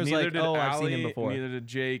picture and was Neither like, did "Oh, I've seen Allie, him before." Neither did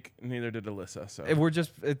Jake. Neither did Alyssa. So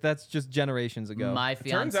That's just generations ago. My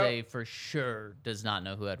turns fiance for sure does not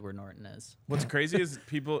know who Edward Norton is. what's crazy is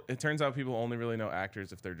it turns out people only really know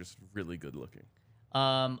actors if they're just really good looking.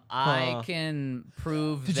 I can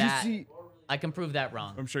prove Did you that. see- I can prove that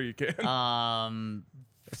wrong. I'm sure you can.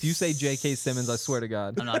 If you say J.K. Simmons, I swear to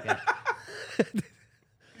God. I'm not gonna.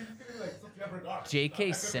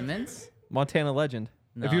 J.K. Simmons. Montana legend.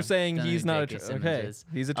 No, if you're saying don't know he's who not J.K. Simmons okay, is.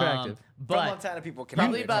 he's attractive. From But Montana, people can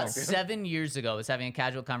probably be about attractive. 7 years ago, I was having a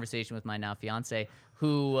casual conversation with my now fiance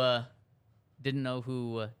who didn't know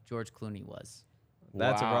who George Clooney was.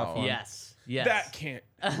 That's a rough Wow. one. Yes. Yes. That can't.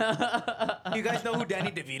 You guys know who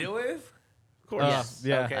Danny DeVito is? Of course. Yes.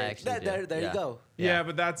 Yeah. I actually do. There Yeah. you go. Yeah,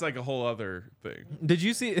 but that's like a whole other thing. Did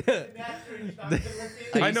you see? Are you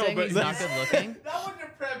I know, saying but he's not good looking? That was your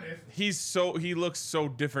premise. He looks so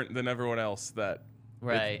different than everyone else that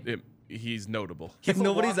Right. he's notable. If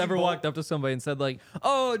nobody's walking ever ball. walked up to somebody and said like,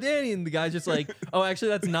 "Oh, Danny," and the guy's just like, "Oh, actually,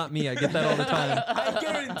 that's not me. I get that all the time." I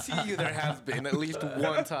guarantee you there has been at least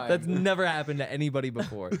one time. That's never happened to anybody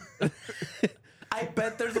before. I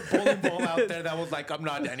bet there's a bowling ball out there that was like, I'm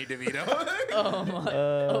not Danny DeVito.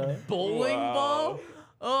 A bowling ball?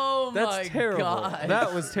 Oh That's my terrible. god.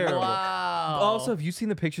 That was terrible. Wow. Also, have you seen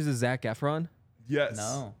the pictures of Zac Efron? Yes.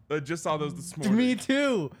 No. I just saw those this morning. Me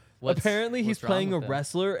too. Apparently, he's what's wrong playing a with him?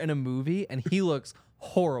 wrestler in a movie, and he looks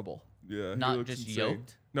horrible. Yeah. he Not looks just insane.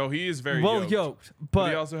 yoked? No, he is very Well, yoked. yoked, But but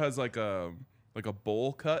he also has like a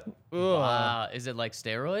bowl cut. Wow. Is it like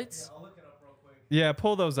steroids? yeah,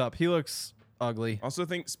 pull those up. He looks ugly. Also,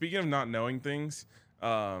 speaking of not knowing things,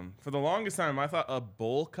 for the longest time I thought a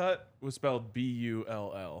bowl cut was spelled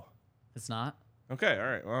B-U-L-L. It's not. Okay, all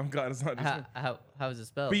right. Well, I'm glad it's not just How is it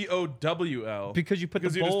spelled? B-O-W-L. Because you put the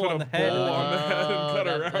Because you just bowl put on a the head. bowl on the head and cut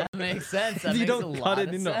that, around. that makes sense. That You makes don't a cut lot it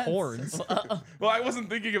of into sense. horns. Well, I wasn't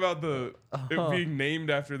thinking about it being named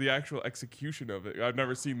after the actual execution of it. I've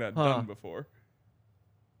never seen that done before.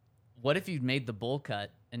 What if you made the bowl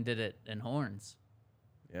cut and did it in horns?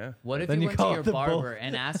 Yeah. What if Then you you went to call your it the bowl barber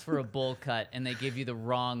and asked for a bowl cut and they give you the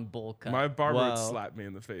wrong bowl cut? My barber Wow. would slap me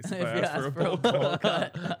in the face if If I you asked for a asked bowl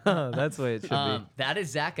cut. That's the way it should be. That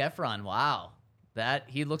is Zac Efron. Wow. That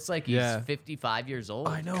he looks like he's Yeah. 55 years old.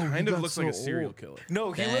 I know. Kind of looks like a serial killer.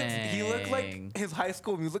 No, he looks Dang. like his High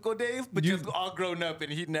School Musical days, but just all grown up,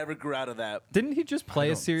 and he never grew out of that. Didn't he just play I a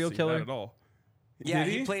don't serial see killer? that at all. Yeah,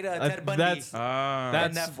 Did he played Ted Bundy. that's-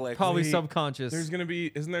 That's That's Netflix. probably Wait, subconscious. There's gonna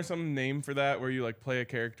be. Isn't there some name for that where you like play a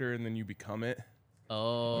character and then you become it?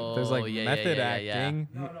 Oh, There's like yeah, method yeah, yeah, acting.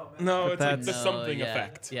 No, But it's like the that's- something yeah,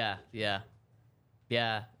 effect. Yeah, yeah,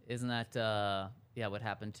 yeah. Isn't that what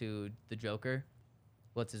happened to the Joker?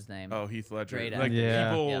 What's his name? Oh, Heath Ledger. Great Like actor. Yeah.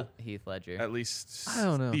 people Yeah, Heath Ledger. at least I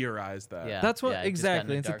don't know. theorize that. Yeah, That's what- yeah, he just got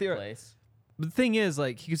in exactly, it's a dark theory. place. But the thing is,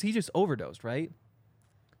 like, because he just overdosed, right?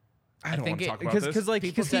 I don't want think to it- talk about Because this. like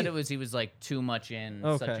People because said he was like too much in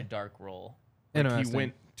such Okay. a dark role. Like, interesting. he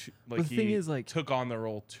went to, like But the thing he is, like- took on the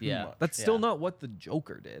role too Yeah. much. That's still Yeah. not what the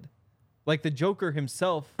Joker did. Like the Joker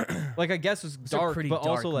himself, like I guess was Those are dark, pretty but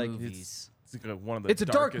dark also like movies. It's like one of the It's a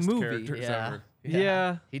dark darkest movie. characters Yeah. ever.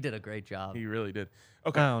 yeah. He did a great job. He really did. I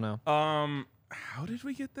Okay. don't know. How did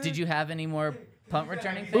we get there? Did you have any more punt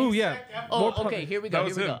returning things? Oh yeah. Oh, More punt- okay. Here we That go.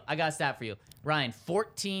 was Here we him. go. I got a stat for you, Ryan.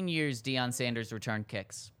 14 years Deion Sanders returned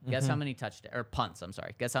kicks. Guess how many touchdowns or punts? I'm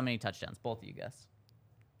sorry. Guess how many touchdowns? Both of you guess.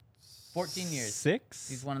 14 years. 6.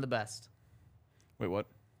 He's one of the best. Wait, what?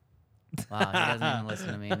 Wow, he doesn't even listen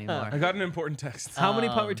to me anymore. I got an important text. How many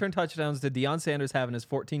punt return touchdowns did Deion Sanders have in his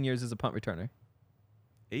 14 years as a punt returner?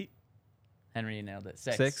 8. Henry, you nailed it.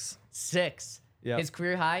 6. 6. 6. Yep. His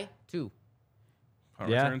career high, 2. Punt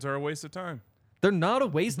Yeah. returns are a waste of time. They're not a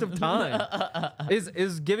waste of time.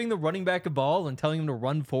 Is giving the running back a ball and telling him to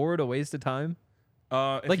run forward a waste of time?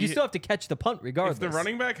 Like you still have to catch the punt regardless. If the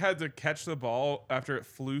running back had to catch the ball after it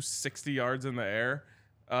flew 60 yards in the air,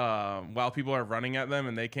 while people are running at them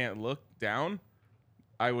and they can't look down,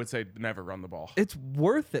 I would say never run the ball. It's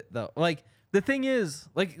worth it though. Like the thing is,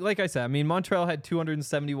 like I said, I mean, Montreal had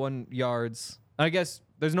 271 yards. I guess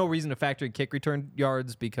there's no reason to factor in kick return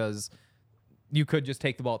yards because you could just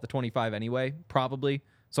take the ball at the 25 anyway, probably.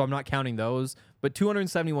 So I'm not counting those. But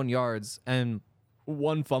 271 yards and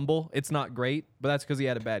 1 fumble, it's not great, but that's because he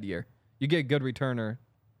had a bad year. You get a good returner.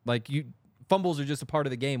 Fumbles are just a part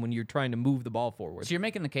of the game when you're trying to move the ball forward. So you're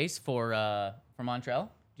making the case for Montreal?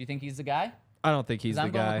 Do you think he's the guy? I don't think he's the guy.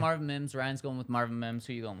 I'm going with Marvin Mims. Ryan's going with Marvin Mims.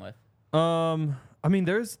 Who are you going with? I mean,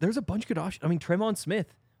 there's a bunch of good options. I mean, Tremont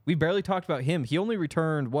Smith. We barely talked about him. He only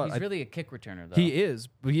returned what? He's really a kick returner, though. He is.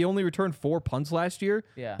 But he only returned 4 punts last year.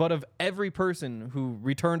 Yeah. But of every person who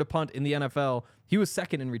returned a punt in the NFL, he was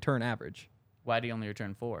second in return average. Why do you only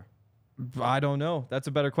return 4? I don't know. That's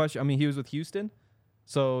a better question. I mean, he was with Houston,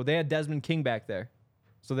 so they had Desmond King back there.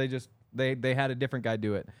 So they had a different guy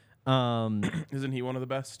do it. Isn't he one of the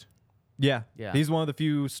best? Yeah. Yeah. He's one of the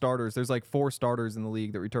few starters. There's like 4 starters in the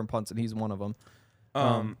league that return punts, and he's one of them.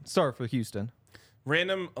 Start for Houston.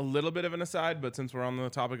 Random, a little bit of an aside, but since we're on the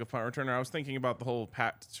topic of punt returner, I was thinking about the whole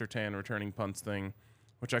Pat Surtain returning punts thing,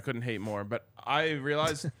 which I couldn't hate more. But I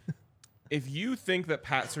realized if you think that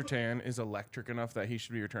Pat Surtain is electric enough that he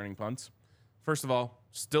should be returning punts, first of all,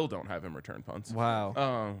 still don't have him return punts.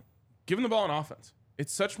 Wow. Give him the ball on offense.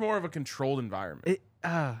 It's such more of a controlled environment.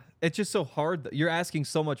 It's just so hard. You're asking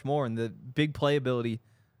so much more, and the big playability.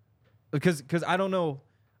 Because I don't know.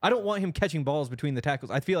 I don't want him catching balls between the tackles.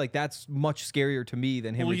 I feel like that's much scarier to me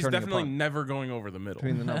than him Well, he's returning definitely a punt never going over the middle.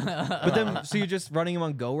 between the numbers. But then, so you're just running him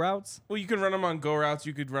on go routes? Well, you can run him on go routes.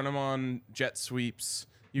 You could run him on jet sweeps.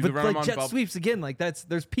 You could But run him like on jet bubble. sweeps again, like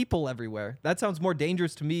there's people everywhere. That sounds more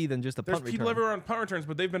dangerous to me than just a There's punt people return. everywhere on punt returns,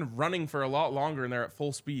 but they've been running for a lot longer and they're at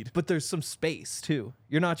full speed. But there's some space too.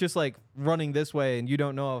 You're not just like running this way and you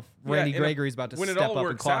don't know if Randy Gregory's about to when step it up all and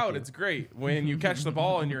works clock out, you. it's great. When you catch the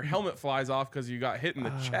ball and your helmet flies off because you got hit in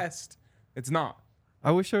the chest, it's not.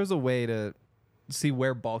 I wish there was a way to see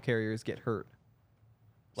where ball carriers get hurt.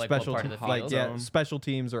 Like what part of the like field? yeah, special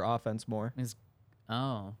teams or offense more. It's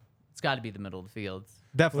got to be the middle of the field.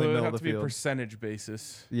 Definitely Well, it would middle have of to the be a field. percentage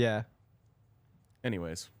basis. Yeah,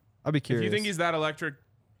 Anyways, I'd be if curious. you think he's that electric,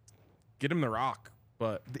 get him the rock.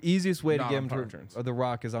 But the easiest way to not get on him punt to returns. the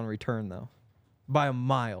rock is on return though, by a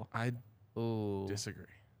mile. I Ooh. disagree.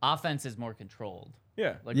 Offense is more controlled,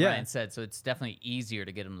 Yeah. like Yeah. Ryan said, so it's definitely easier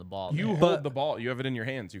to get him the ball. You there. hold the ball. You have it in your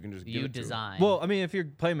hands. You can just give You it to him. design. Well, I mean, if you're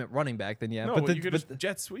playing him at running back, then yeah. No, but you could just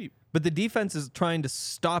jet sweep. but the defense is trying to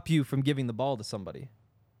stop you from giving the ball to somebody.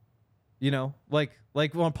 You know, like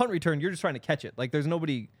on punt return, you're just trying to catch it. Like there's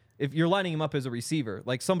nobody. If you're lining him up as a receiver,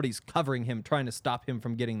 like somebody's covering him, trying to stop him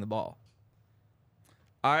from getting the ball.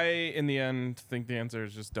 I, in the end, think the answer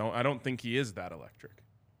is just don't. I don't think he is that electric.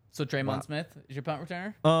 So Tremont Smith is your punt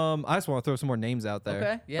returner? I just want to throw some more names out there.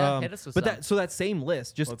 Okay, yeah, hit us with but some. that same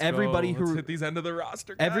list, just Let's everybody go. Let's who hit these end of the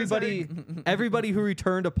roster. Guys. everybody who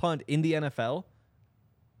returned a punt in the NFL.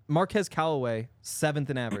 Marquez Callaway, 7th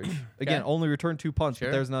in average. Again, Okay. only returned 2 punts, Sure.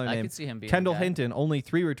 but there's another I name. could see him being Kendall the guy. Hinton, only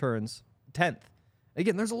 3 returns, 10th.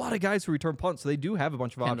 Again, there's a lot of guys who return punts, so they do have a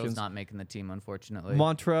bunch of Kendall's options. not making the team, unfortunately.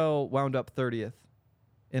 Montreal wound up 30th.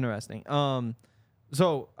 Interesting.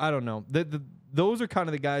 So I don't know. Those are kind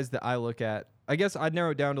of the guys that I look at. I guess I'd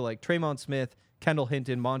narrow it down to like Tremont Smith, Kendall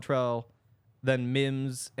Hinton, Montreal, then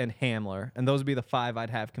Mims and Hamler, and those would be the 5 I'd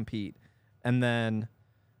have compete. And then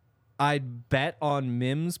I'd bet on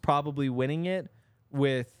Mims probably winning it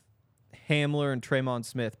with Hamler and Tremont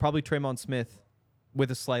Smith. Probably Tremont Smith with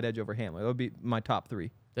a slight edge over Hamler. That would be my top 3.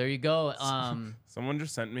 There you go. Someone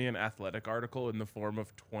just sent me an athletic article in the form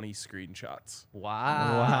of 20 screenshots.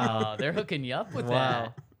 Wow. They're hooking you up with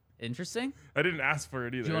that. Interesting. I didn't ask for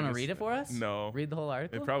it either. Do you want to I just- read it for us? No. Read the whole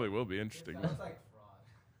article? It probably will be interesting.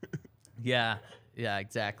 Yeah. Yeah,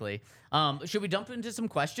 exactly. Should we dump into some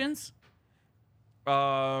questions?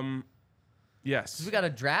 Yes. We got a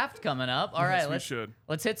draft coming up. All Yes, right, we should.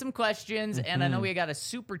 let's hit some questions. And I know we got a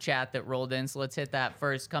super chat that rolled in, so let's hit that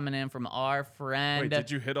first. Coming in from our friend. Wait,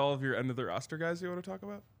 did you hit all of your end of the roster guys you want to talk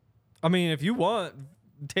about? I mean, if you want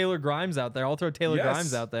Taylor Grimes out there, I'll throw Taylor Yes.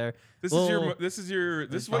 Grimes out there. This Little-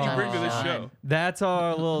 is what you bring to this show. That's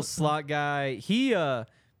our little slot guy. He Oh,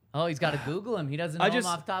 he's got to Google him. He doesn't know I him just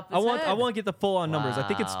off the top of I his want head. I want to get the full on numbers. I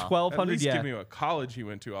think it's Wow. At 1,200. least Yeah. give me what college he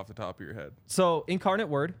went to off the top of your head. So Incarnate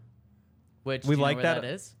Word. Which, we do you like know where that-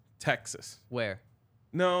 that is? Texas. Where?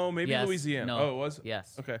 No, maybe Yes. Louisiana. No. Oh, it was?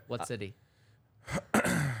 Yes. Okay. What city? I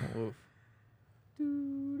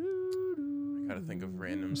Gotta think of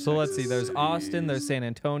random. So let's see. There's Texas Austin. There's cities. San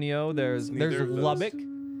Antonio. There's Neither of those. Lubbock.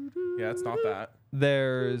 Yeah, it's not that.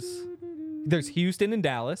 There's Houston and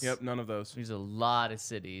Dallas. Yep, none of those. There's a lot of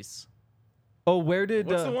cities. Oh, where did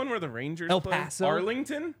What's the one where the Rangers El play? Paso?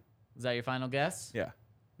 Arlington? Is that your final guess? Yeah.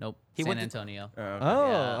 Nope. He San went to- Antonio. Okay.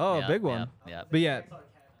 Oh, Yeah, big yeah, one. Yeah. But yeah,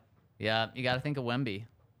 Yeah, you got to think of Wemby.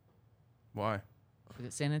 Why? Look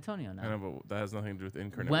at San Antonio now. I know, but that has nothing to do with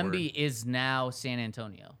incarnate Wemby word. is now San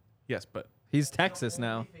Antonio. Yes, but he's Texas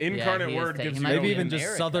now. incarnate he is word he gives you might Maybe be even just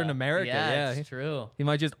America. Southern America, yeah. it's true. He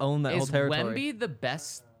might just own that whole Is territory. Wemby the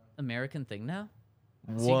best American thing now?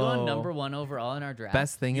 Is Whoa. he going number 1 overall in our draft?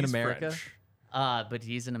 Best thing in He's America. French. But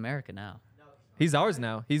he's in America now. He's ours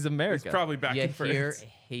now. He's He's America. probably back in Yahir France.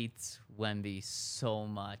 hates Wemby so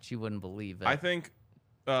much. You wouldn't believe it. I think.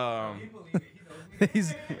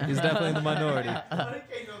 he's definitely in the minority.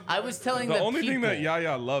 I was telling The the only people. thing that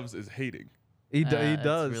Yaya loves is hating. He That's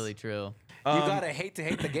does. really true. You gotta hate to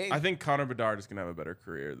hate the game. I think Connor Bedard is gonna have a better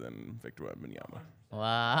career than Victor Wembanyama.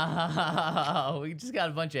 Wow. We just got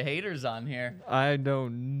a bunch of haters on here. I know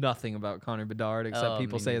nothing about Connor Bedard except Oh,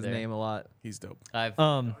 people me say his neither. name a lot. He's dope.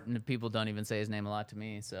 People don't even say his name a lot to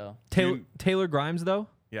me, so. Taylor Grimes though,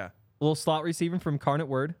 Yeah. little slot receiver from Incarnate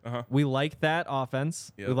Word. Uh-huh. We like that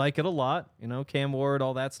offense. Yep. We like it a lot. You know, Cam Ward,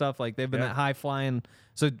 all that stuff. Like they've been Yeah. that high flying.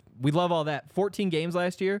 So we love all that. 14 games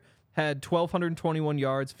last year, had 1,221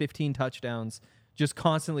 yards, 15 touchdowns, just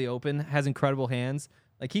constantly open, has incredible hands.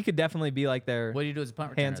 Like he could definitely be like their What do you do as a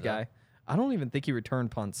punt returner? hands though? guy. I don't even think he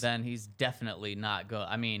returned punts. Then he's definitely not go.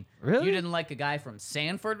 I mean, Really? you didn't like a guy from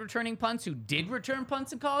Sanford returning punts who did return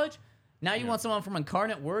punts in college. Now you want someone from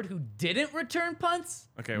Incarnate Word who didn't return punts?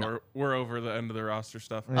 Okay, we're over the end of the roster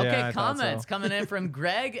stuff. Yeah, Okay, I thought comments so. coming in from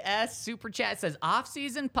Greg S. Super Chat says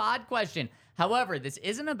off-season pod question. However, this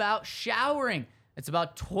isn't about showering. It's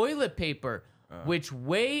about toilet paper. Which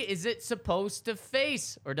way is it supposed to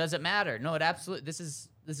face, or does it matter? No, it absolutely. This is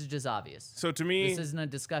just obvious. So to me, This isn't a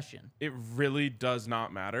discussion. it really does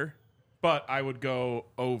not matter, but I would go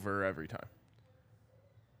over every time.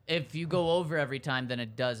 If you go over every time, then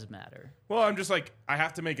it does matter. Well, I'm just like, I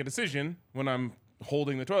have to make a decision when I'm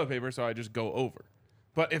holding the toilet paper, so I just go over.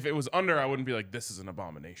 But if it was under, I wouldn't be like, this is an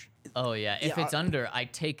abomination. Oh yeah, if Yeah, it's under, I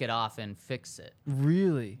take it off and fix it.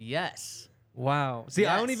 Really? Yes. Wow. See,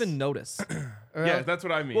 I don't Yes. even notice. Yeah, that's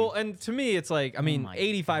what I mean. Well, and to me, it's like, I mean, my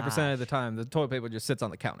 85% of the time, the toilet paper just sits on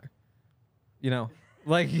the counter. You know?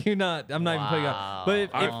 Like, I'm not even putting up. But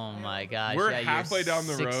Oh my gosh. We're yeah, you're halfway down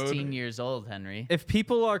the road. 16 years old, Henry. if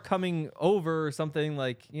people are coming over or something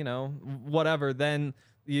like, whatever, then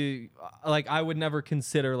I would never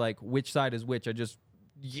consider like which side is which. I just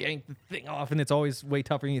yank the thing off and it's always way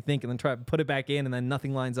tougher than you think, and then try to put it back in and then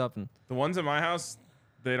nothing lines up. And the ones in my house,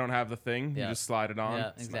 they don't have the thing. Yeah. You just slide it on. Yeah,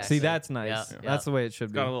 It's nice. exactly. see, that's nice. Yeah, That's the way it should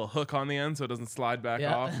It's be. got a little hook on the end so it doesn't slide back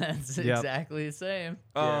Yeah, off. that's Yep. exactly the same.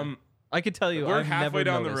 I could tell you, We're I've halfway never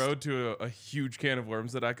down noticed. the road to a huge can of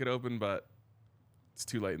worms that I could open, but it's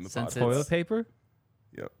too late in the Since podcast. Toilet paper?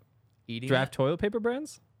 Yep. Eating Draft it? toilet paper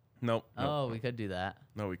brands? Nope. Oh, we could do that.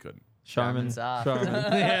 No, we couldn't. Charmin. soft. Charmin.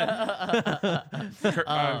 Yeah.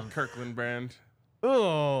 Kirkland brand.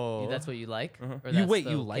 Oh. That's what you like? Or You- that's wait,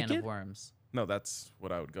 the you like can it? of worms? No, that's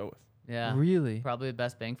what I would go with. Yeah. Really? Probably the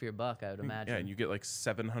best bang for your buck, I would imagine. Yeah, and you get like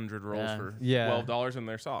 700 rolls Yeah. for Yeah. $12 and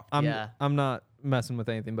they're soft. Yeah. I'm not messing with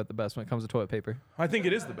anything but the best when it comes to toilet paper. I think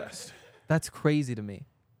it is the best. That's crazy to me.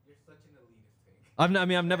 I've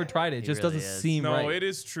never tried it. It just really doesn't is. seem No, right. it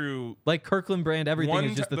is true. Like Kirkland brand, everything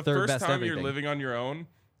is just the third first best time everything. you're living on your own,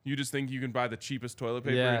 you just think you can buy the cheapest toilet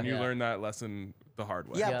paper, Yeah. and you Yeah. learn that lesson the hard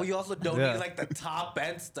way. Yeah, Yeah. but you also don't Yeah. need like the top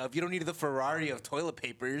end stuff. You don't need the Ferrari of toilet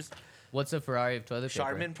papers. What's a Ferrari of toilet paper?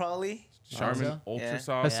 Charmin probably. Charmin Also? Ultra Yeah.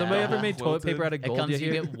 Soft. Has somebody Yeah. ever made toilet Quilted. paper out of It gold comes, yet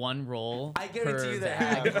you here? get one roll. I guarantee per you they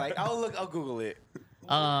bag. have. Like, I'll Google it.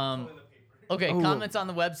 Okay, comments on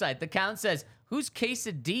the website. The count says, whose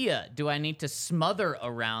quesadilla do I need to smother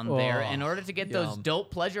around there in order to get those yum.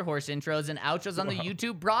 dope pleasure horse intros and outros on the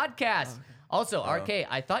YouTube broadcast? Also, RK,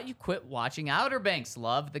 I thought you quit watching Outer Banks.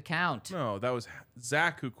 Love the count. No, that was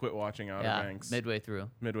Zach who quit watching Outer Yeah, Banks midway through.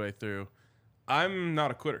 midway through. I'm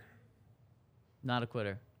not a quitter. Not a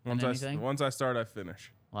quitter. In Once anything? I start, I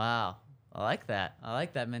finish. Wow. I like that. I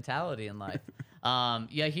like that mentality in life.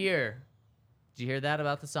 Yeah, here. Did you hear that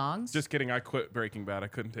about the songs? Just kidding. I quit Breaking Bad. I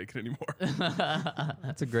couldn't take it anymore.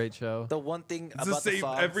 That's a great show. The one thing It's the about the same.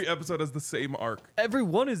 songs, Every episode has the same arc. Every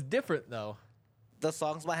one is different though. the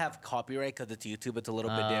songs might have copyright because it's YouTube. It's a little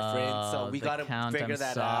bit different, so we the gotta count, figure I'm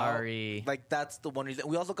that sorry. out. Like that's the one reason.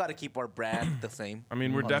 We also gotta keep our brand the same. I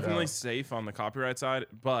mean, we're definitely no. safe on the copyright side,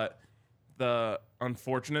 but the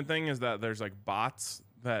unfortunate thing is that there's like bots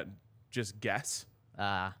that just guess.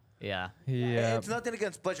 Yeah. Yeah. It's nothing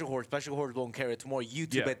against Pleasure Horse. Pleasure Horse won't care. It's more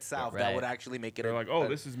YouTube Yeah. at South Right. that would actually make it. They're like, oh,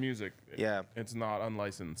 this is music. Yeah. It's not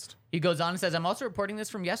unlicensed. He goes on and says, I'm also reporting this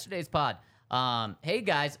from yesterday's pod. Hey,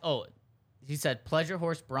 guys. Oh, he said Pleasure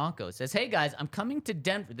Horse Bronco. Says, hey, guys, I'm coming to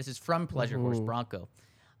Denver. This is from Pleasure Horse Bronco.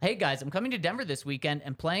 Hey, guys, I'm coming to Denver this weekend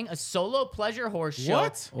and playing a solo Pleasure Horse show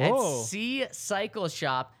What? at Whoa. Z Cycle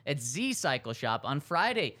Shop on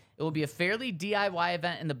Friday. It will be a fairly DIY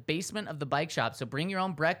event in the basement of the bike shop, so bring your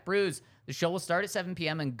own Breck brews. The show will start at 7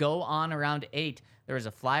 p.m. and go on around 8. There is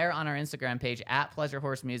a flyer on our Instagram page at Pleasure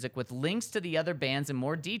Horse Music with links to the other bands and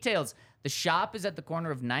more details. The shop is at the corner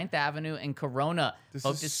of 9th Avenue and Corona. This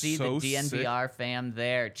Hope is to see so the DNVR fam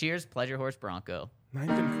there. Cheers, Pleasure Horse Bronco. 9th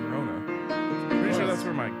and Corona. Pretty sure that's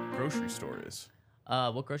where my grocery store is.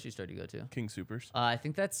 What grocery store do you go to? King Supers. I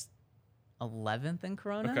think that's 11th and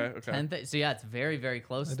Corona. Okay. 10th. So yeah, it's very, very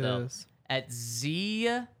close It though. is. At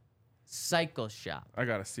Z Cycle Shop. I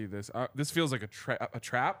gotta see this. This feels like a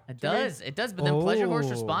trap. It does. It does. But then Pleasure Horse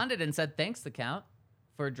Oh. responded and said, thanks, the Count,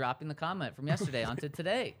 for dropping the comment from yesterday onto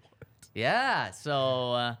today. Yeah.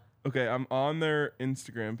 So Okay, I'm on their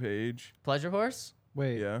Instagram page. Pleasure Horse.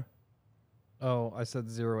 Wait. Yeah. Oh, I said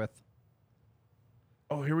 0th.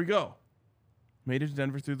 Oh, here we go. Made it to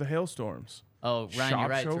Denver through the hailstorms. Oh, Ryan, Shop you're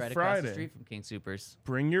right. It's show right across the Friday. street from King Supers.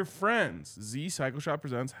 Bring your friends. Z Cycle Shop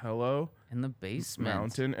presents Hello In the basement.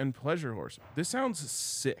 Mountain and Pleasure Horse. This sounds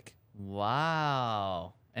sick.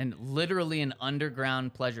 Wow. And literally an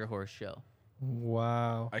underground Pleasure Horse show.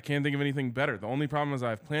 Wow. I can't think of anything better. The only problem is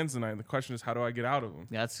I have plans tonight. The question is, how do I get out of them?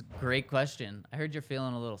 That's a great question. I heard you're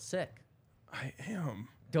feeling a little sick. I am.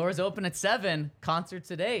 Doors open at 7,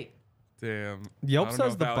 concerts at 8. Damn. Yelp I don't know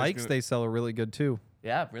says if the Allie's bikes gonna- they sell are really good too.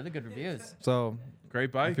 Yeah, really good reviews. So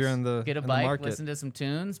Great bikes. if you're in the Get a in the bike, market, listen to some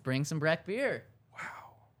tunes, bring some Breck beer. Wow.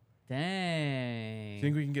 Dang.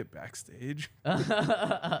 Think we can get backstage?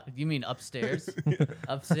 You mean upstairs?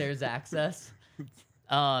 Upstairs access?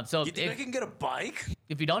 So You think I can get a bike?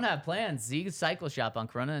 if you don't have plans, Z Cycle Shop on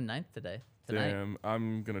Corona and 9th tonight. Damn.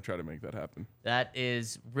 I'm going to try to make that happen. That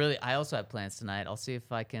is really, I also have plans tonight. I'll see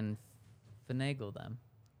if I can finagle them.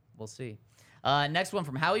 We'll see. Next one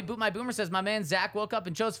from Howie Boot My Boomer says, my man Zach woke up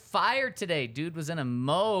and chose fire today. Dude was in a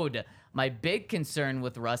mode. My big concern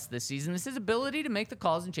with Russ this season is his ability to make the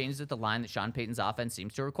calls and changes at the line that Sean Payton's offense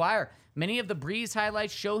seems to require. Many of the Breeze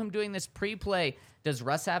highlights show him doing this pre-play. Does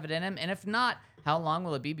Russ have it in him? And if not, how long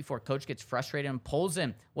will it be before Coach gets frustrated and pulls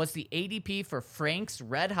him? What's the ADP for Frank's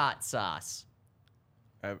Red Hot Sauce?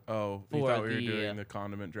 You For thought we were the, doing the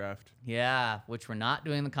condiment draft. Yeah, which we're not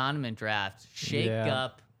doing the condiment draft. Shake Yeah.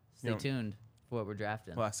 up. Stay You know- tuned for what we're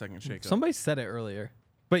drafting. Last second shake up. somebody said it earlier.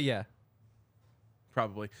 But yeah,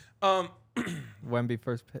 Probably. Wemby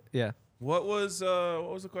first. Yeah. What was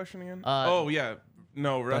the question again? Yeah.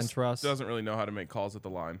 No, Bench Russ. doesn't really know how to make calls at the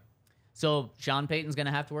line. So Sean Payton's going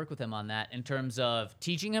to have to work with him on that in terms of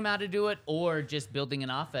teaching him how to do it or just building an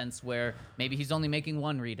offense where maybe he's only making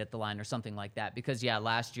one read at the line or something like that. Because, yeah,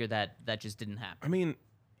 last year that just didn't happen. I mean,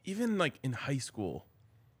 even like in high school,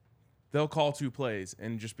 they'll call 2 plays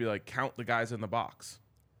and just be like, count the guys in the box.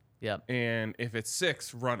 Yep. And if it's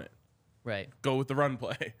 6, run it. Right. Go with the run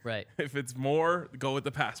play. Right. If it's more, go with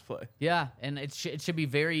the pass play. Yeah, and it should be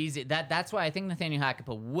very easy. That's why I think Nathaniel Hackett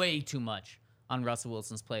put way too much on Russell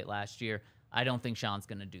Wilson's plate last year. I don't think Sean's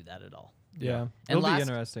going to do that at all. Yeah. And It'll last- be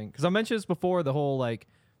interesting. Because I mentioned this before, the whole like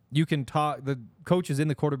you can talk the coach is in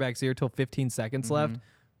the quarterback's ear till 15 seconds left.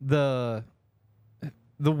 The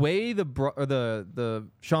way the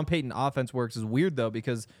Sean Payton offense works is weird though,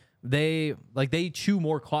 because they chew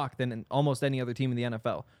more clock than in almost any other team in the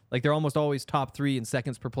NFL. Like they're almost always top 3 in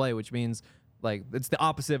seconds per play, which means like it's the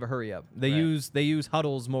opposite of a hurry up. They use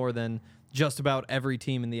huddles more than just about every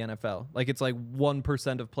team in the NFL. Like it's like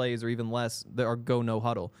 1% of plays or even less that are go no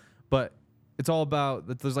huddle. But it's all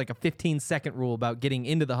about there's like a 15-second rule about getting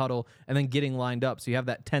into the huddle and then getting lined up. So you have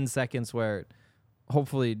that 10 seconds where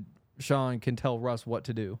hopefully Sean can tell Russ what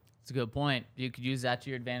to do. It's a good point. You could use that to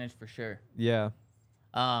your advantage for sure. Yeah.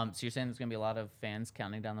 So you're saying there's going to be a lot of fans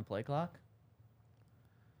counting down the play clock?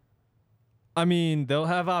 I mean, they'll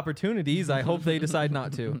have opportunities. I hope they decide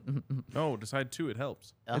not to. No, decide 2. It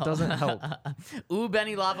helps. It doesn't help. Ooh,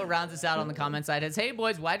 Benny Lava rounds us out on the comment side. Says, hey,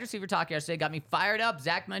 boys, wide receiver talk yesterday got me fired up.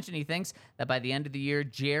 Zach mentioned he thinks that by the end of the year,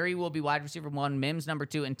 Jerry will be wide receiver 1, Mims number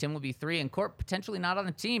 2, and Tim will be 3, and Court potentially not on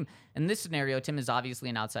the team. In this scenario, Tim is obviously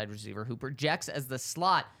an outside receiver who projects as the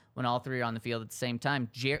slot when all 3 are on the field at the same time.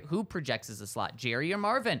 Who projects as a slot, Jerry or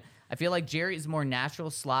Marvin? I feel like Jerry is a more natural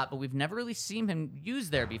slot, but we've never really seen him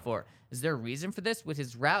used there before. Is there a reason for this? With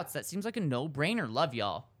his routes, that seems like a no-brainer. Love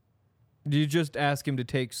y'all. You just ask him to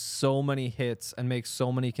take so many hits and make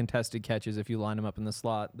so many contested catches if you line him up in the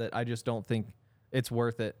slot that I just don't think it's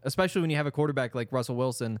worth it. Especially when you have a quarterback like Russell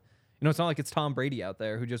Wilson. You know, it's not like it's Tom Brady out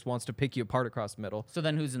there who just wants to pick you apart across the middle. So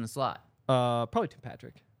then who's in the slot? Probably Tim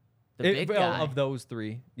Patrick. The big guy. Of those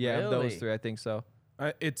three. Yeah, of Really? those three, I think so.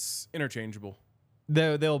 It's interchangeable.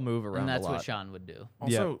 They'll move around And that's a lot. what Sean would do.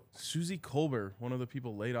 Also, Susie Colbert, one of the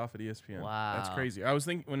people laid off at ESPN. Wow. That's crazy. I was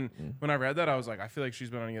thinking when I read that, I was like, I feel like she's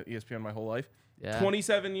been on ESPN my whole life. Yeah.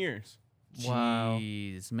 27 years. Wow.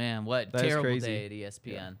 Jeez, man, what That is terrible crazy. day at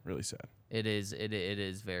ESPN. Really sad. It is. It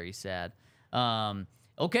is very sad.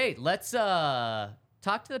 Okay, let's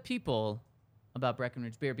talk to the people about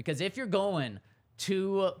Breckenridge Beer, because if you're going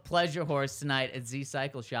to Pleasure Horse tonight at Z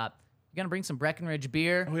Cycle Shop, you're gonna bring some Breckenridge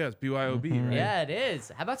Beer. Oh yeah, it's BYOB, right? Yeah, it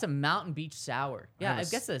is. How about some Mountain Beach Sour? Yeah, have I a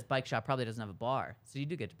guess this bike shop probably doesn't have a bar, so you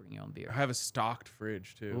do get to bring your own I beer. have a stocked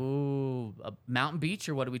fridge too. Ooh, a Mountain Beach,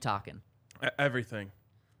 or what are we talking? Everything.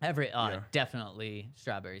 Definitely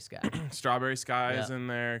Strawberry Sky. Strawberry Sky is Yeah. in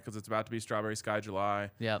there because it's about to be Strawberry Sky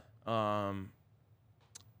July. Yep. A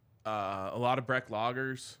lot of Breck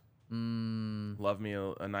lagers. Love me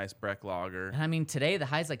a nice Breck lager. And I mean, today the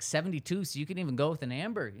high's like 72, so you can even go with an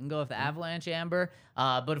amber. You can go with the Avalanche Amber.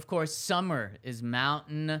 But of course, summer is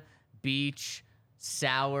Mountain Beach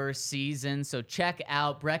Sour season. So check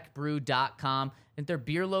out breckbrew.com. And their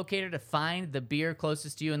beer locator to find the beer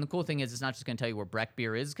closest to you. And the cool thing is, it's not just going to tell you where Breck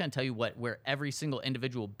beer is. It's going to tell you where every single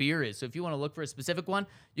individual beer is. So if you want to look for a specific one,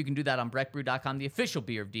 you can do that on breckbrew.com, the official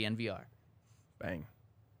beer of DNVR. Bang.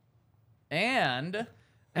 And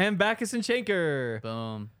Backus and Shanker.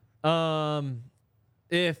 boom.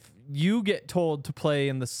 If you get told to play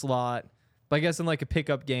in the slot, but I guess in like a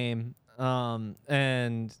pickup game,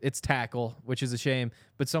 and it's tackle, which is a shame,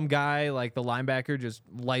 but some guy like the linebacker just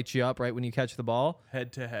lights you up right when you catch the ball.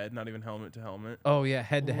 Head to head, not even helmet to helmet. Oh yeah,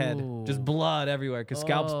 head to head, Ooh. just blood everywhere because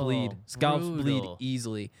scalps bleed. Oh, Scalps bleed brutal.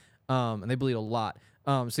 easily, and they bleed a lot.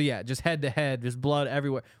 So yeah, just head to head, just blood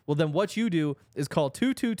everywhere. Well, then what you do is call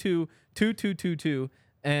 222-2222,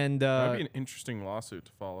 and That'd be an interesting lawsuit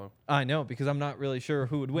to follow. I know, because I'm not really sure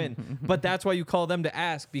who would win, but that's why you call them to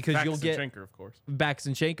ask, because Backus you'll and get Schenker, of course. Backus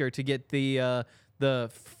and Shanker to get the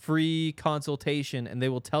free consultation, and they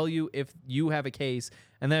will tell you if you have a case,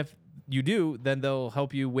 and then if you do, then they'll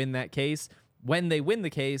help you win that case. When they win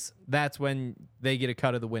the case, that's when they get a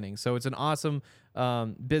cut of the winnings. So it's an awesome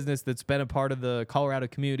business that's been a part of the Colorado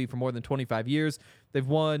community for more than 25 years. They've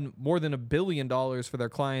won more than $1 billion for their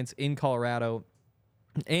clients in Colorado.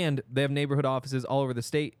 And they have neighborhood offices all over the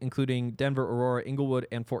state, including Denver, Aurora, Inglewood,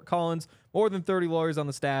 and Fort Collins. More than 30 lawyers on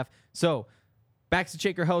the staff. So, Backus and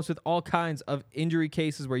Shanker helps with all kinds of injury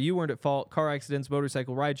cases where you weren't at fault: car accidents,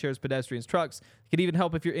 motorcycle ride shares, pedestrians, trucks. It can even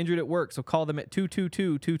help if you're injured at work. So call them at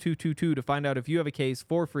 222-2222 to find out if you have a case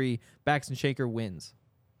for free. Backus and Shanker wins.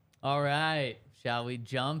 All right. Shall we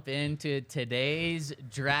jump into today's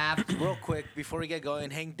draft? Real quick, before we get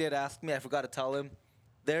going, Hank did ask me. I forgot to tell him.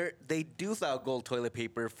 They do sell gold toilet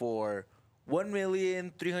paper for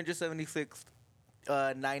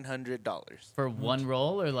 $1,376,900. For one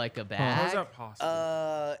roll or like a bag? How is that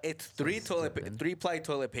possible? It's three-ply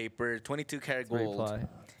toilet paper, 22 karat gold, Reply.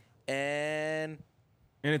 and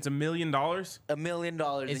And it's $1 million? $1 million. Is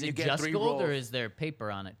and you it get just 3 gold, rolls. or is there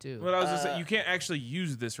paper on it too? What I was just saying, you can't actually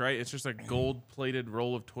use this, right? It's just a gold-plated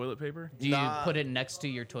roll of toilet paper. Do you Nah. put it next to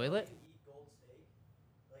your toilet?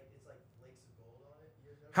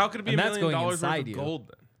 How could it be And $1 that's million going worth inside of you. gold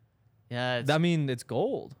then? Yeah. It's, I mean, it's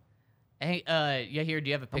gold. hey, yeah. Here, do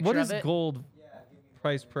you have a picture What of is it? gold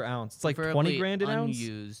price per ounce? It's like 20 Preferably grand an ounce?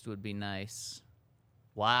 unused would be nice.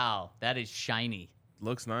 Wow, that is shiny.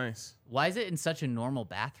 Looks nice. Why is it in such a normal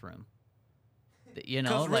bathroom? You know,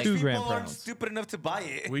 Because like Two rich grand people per aren't ounce. stupid enough to buy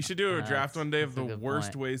it. We should do a draft one day of that's a the good worst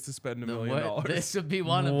point. ways to spend $1 the million. what- this would be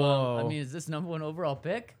one of them. I Whoa. mean, is this number one overall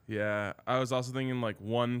pick? Yeah, I was also thinking like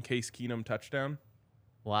one Case Keenum touchdown.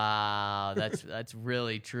 Wow, that's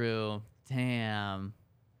really true. Damn.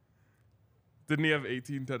 Didn't he have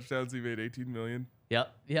 18 touchdowns? He made 18 million.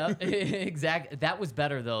 Yep. Exactly. That was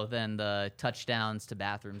better though than the touchdowns to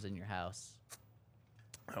bathrooms in your house.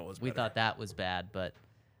 That was We better. thought that was bad, but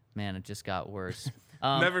man, it just got worse.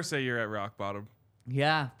 Never say you're at rock bottom.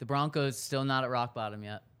 Yeah, the Broncos still not at rock bottom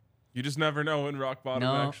yet. You just never know when rock bottom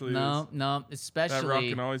actually is. No. That rock Especially,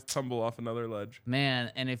 can always tumble off another ledge. man.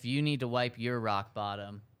 And if you need to wipe your rock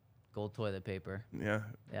bottom, gold toilet paper. Yeah.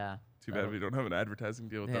 Yeah. Too bad we don't have an advertising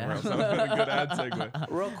deal with them. Yeah. Or else that would have been a good ad segue.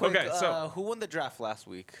 Real quick, Okay, so- who won the draft last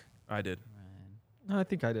week? I did. No, I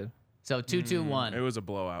think I did. So 2-2-1. It was a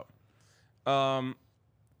blowout.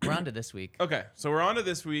 We're on to this week. Okay, so we're on to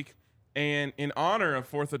this week, and in honor of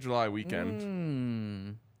 4th of July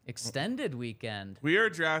weekend, Extended weekend. We are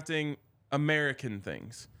drafting American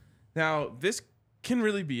things. Now, this can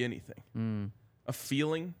really be anything. A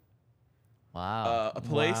feeling, Wow. a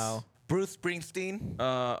place, Wow. Bruce Springsteen.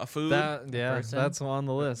 a food, person? That's on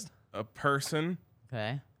the list. a person.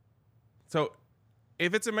 Okay. So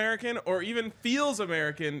if it's American or even feels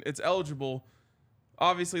American, it's eligible.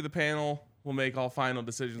 Obviously, the panel will make all final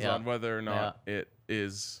decisions Yeah. on whether or not it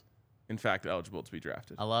is, in fact, eligible to be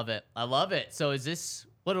drafted. I love it. I love it. So is this,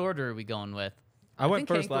 what order are we going with? I went think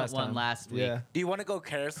first Hank went last one time. last week. Yeah. Do you want to go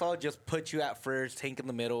carousel? Just put you at first, Hank in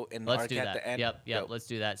the middle, and Let's Ark do at that. the end. Yep. Let's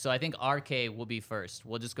do that. So I think RK will be first.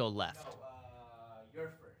 We'll just go left. You're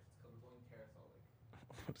first. Because we're going carousel.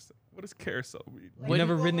 What does carousel mean? You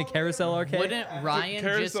never ridden a carousel arcade? Wouldn't Ryan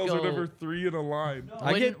just Carousels are never go? 3 in a line.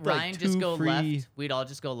 I Wouldn't get, like, Ryan just 2 go free- left? We'd all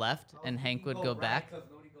just go left, and Hank would go back. Because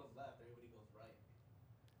nobody goes left. Everybody goes right.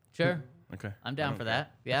 Sure, Okay. I'm I down don't for care.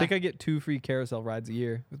 that. Yeah. I think I get 2 free carousel rides a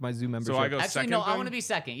year with my zoo membership. So I go Actually, second. no. I then? want to be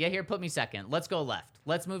second. Yeah, here, put me second. Let's go left.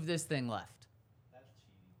 Let's move this thing left.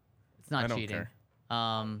 It's not I don't cheating. care.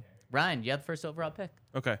 Ryan, you have the first overall pick.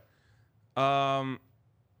 Okay. I'm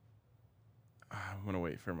gonna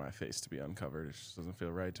wait for my face to be uncovered. It just doesn't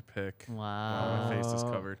feel right to pick while Wow. my face is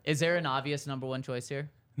covered. Is there an obvious number one choice here?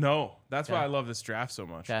 No, that's why Okay. I love this draft so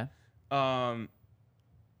much. Okay.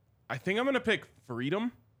 I think I'm gonna pick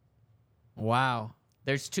freedom. Wow.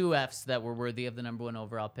 There's 2 Fs that were worthy of the number one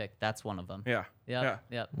overall pick. That's one of them. Yeah. Yep. Yeah.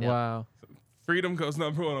 Yep. Wow. Freedom goes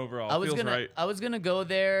number 1 overall. I was Feels gonna right. I was gonna go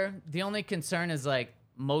there. The only concern is like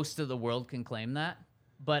most of the world can claim that,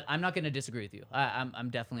 but I'm not gonna disagree with you. I'm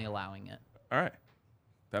definitely allowing it. All right.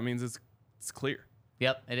 That means it's clear.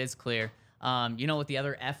 Yep, it is clear. You know what the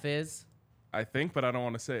other F is? I think, but I don't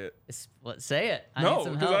want to say it. Let's say it. I No, need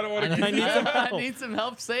some 'cause help. I don't wanna I give need, you some, help. I need some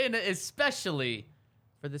help saying it, especially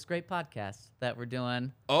for this great podcast that we're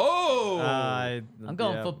doing. Oh, I'm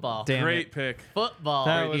going football. Damn great it. pick. Football.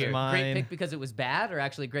 That right was here. mine. Great pick because it was bad, or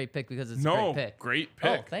actually great pick because it's a No, great pick? great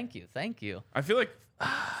Oh, pick. thank you. Thank you. I feel like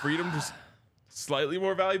freedom just slightly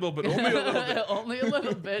more valuable, but only a little bit. Only a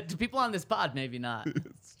little bit. To people on this pod, maybe not.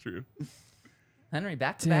 It's true. Henry,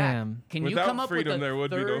 back to Damn. back. Can you Without come up freedom, with a there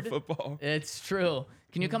would third? be no football. It's true.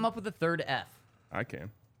 Can you come up with a third F? I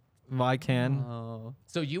can. Well, I can. Oh.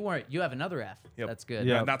 So you weren't. You have another F. Yep. That's good.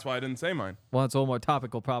 Yeah. And that's why I didn't say mine. Well, it's a little more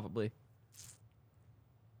topical, probably.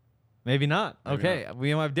 Maybe not. Maybe Okay, we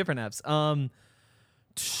have different Fs.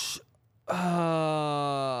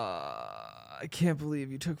 I can't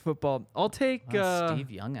believe you took football. I'll take.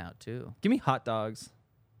 Steve Young out too. Give me hot dogs.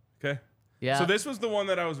 Okay. Yeah. So this was the one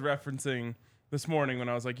that I was referencing this morning when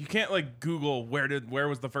I was like, you can't like Google where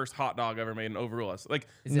was the first hot dog ever made and overrule us. Like,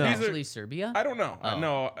 Is it No. these are- actually Serbia? I don't know. Oh.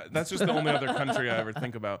 No, that's just the only other country I ever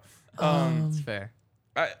think about. That's fair.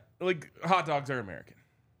 Like hot dogs are American,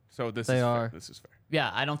 so this They is are. Fair. This is fair.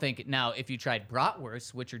 Yeah, I don't think now if you tried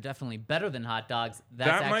bratwurst, which are definitely better than hot dogs, that's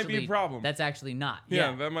That actually, might be a problem. That's actually not.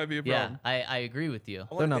 Yeah, that might be a problem. Yeah, I agree with you. I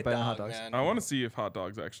want They're a not good better than dog, hot dogs. man. I want to see if hot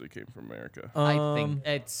dogs actually came from America. I think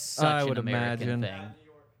it's such I an would American imagine.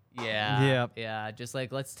 thing. Yeah. Yep. Yeah. Just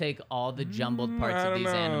like let's take all the jumbled parts I of don't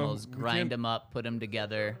these know. animals, We grind can't- them up, put them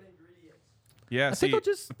together. Yeah, I see, think I'll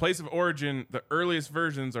just- the place of origin, the earliest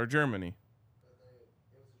versions are Germany.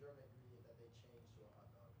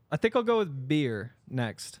 I think I'll go with beer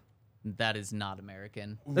next. That is not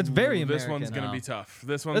American. That's very Ooh, American. This one's gonna No. be tough.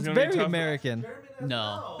 This one's That's gonna be very tough. American.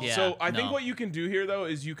 No. Yeah. So I think no. what you can do here though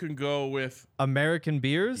is you can go with American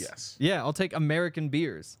beers? Yes. Yeah, I'll take American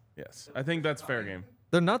beers. yes. I think that's fair game.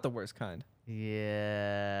 They're not the worst kind.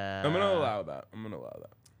 Yeah. I'm gonna allow that.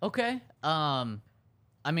 Okay.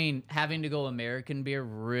 I mean, having to go American beer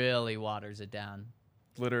really waters it down.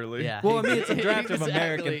 Literally. Yeah. Well, I mean, it's a draft of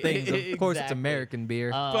American Exactly. things. Of course, it's Exactly. American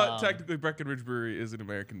beer. But technically, Breckenridge Brewery is an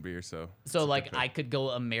American beer, so. So like I could go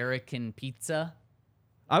American pizza.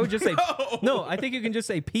 I would just say No! no. I think you can just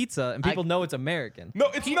say pizza, and people know it's American. No,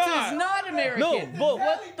 it's Pizza not. is not American. No, well,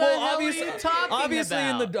 what the hell are you talking obviously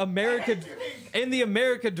about? in the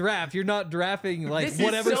America draft, you're not drafting like This is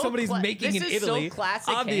whatever so somebody's making this in is Italy. So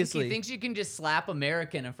classic. Obviously, Hank. He thinks you can just slap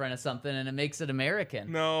American in front of something and it makes it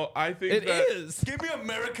American. No, I think it that is. Give me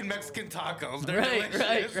American Mexican tacos. They're Right,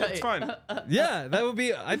 delicious. right. It's fine. Yeah, that would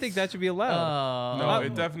be. I think that should be allowed. No,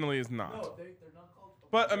 it definitely is not.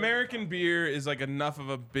 But American beer is like enough of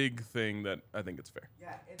a big thing that I think it's fair.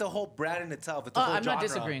 Yeah, it's a whole brand in itself. It's a whole I'm not genre.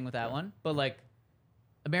 disagreeing with that one, but like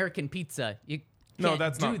American pizza, you No, can't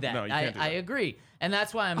that's do not- that. no, you can't do I that. agree, and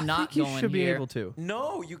that's why I'm I not think you going should be here. able to.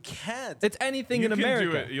 No, you can't. It's anything You in can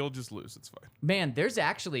America. do it. You'll just lose. It's fine. Man, there's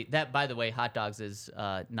actually that. By the way, hot dogs is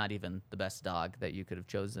not even the best dog that you could have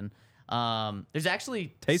chosen. There's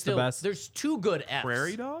actually Tastes the still, best. There's 2 good Fs.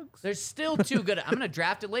 Prairie dogs? There's still 2 good. I'm gonna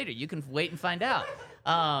draft it later. You can wait and find out.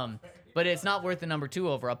 But it's not worth the number 2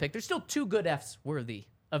 overall pick. There's still 2 good Fs worthy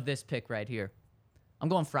of this pick right here. I'm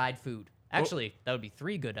going fried food. Actually, that would be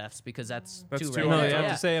 3 good Fs because that's 2 right two. there. No, you Yeah.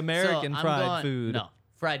 have to say American I'm fried going- food. No,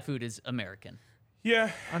 fried food is American.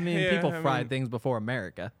 Yeah. I mean, yeah, people I fried mean, things before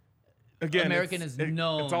America. Again, American is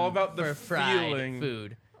known It's all about the for fried feeling.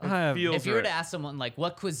 food. I have- Feels If you were right. to ask someone like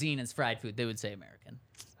what cuisine is fried food, they would say American.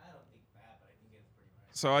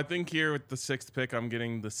 So I think here with the 6th pick, I'm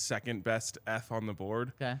getting the 2nd best F on the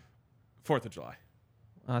board. Okay. 4th of July.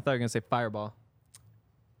 I thought you were gonna say Fireball.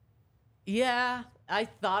 Yeah, I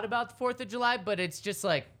thought about the 4th of July, but it's just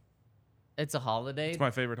like it's a holiday. It's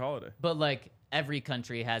my favorite holiday. But like every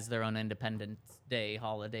country has their own Independence Day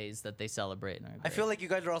holidays that they celebrate. And are I great. feel like you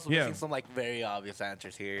guys are also Yeah. missing some like very obvious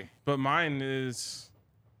answers here. But mine is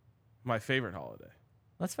my favorite holiday.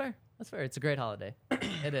 That's fair. That's fair. It's a great holiday.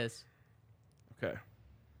 It is. Okay.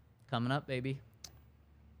 Coming up, baby.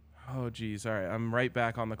 Oh, geez. All right. I'm right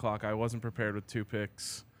back on the clock. I wasn't prepared with 2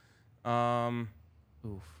 picks. I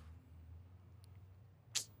Oof.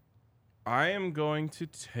 am going to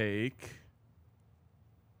take...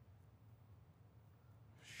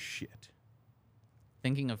 Shit.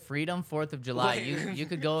 Thinking of freedom, 4th of July. Wait. You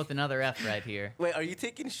could go with another F right here. Wait, are you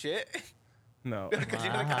taking shit? No. Because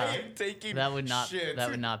you're like, I am taking That would not shit. that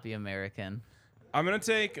would not be American. I'm going to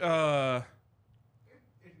take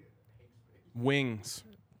wings.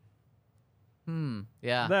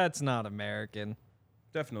 Yeah. That's not American.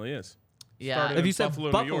 Definitely is. Yeah. Started If in you said Buffalo,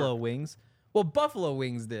 New Buffalo York. wings, well, Buffalo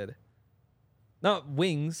wings did. Not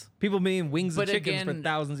wings. People mean wings But and chickens for again,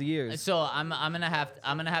 thousands of years. So I'm gonna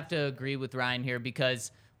have to agree with Ryan here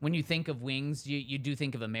because when you think of wings, you do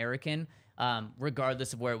think of American,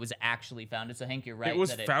 regardless of where it was actually founded. So Hank, you're right. It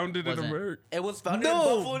was that founded in wasn't- America. It was founded No, in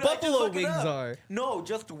Buffalo. and I just buffalo looked it wings up. are. No,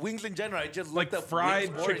 just wings in general. I just Like looked up fried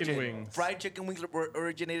wings chicken origin. wings. Fried chicken wings were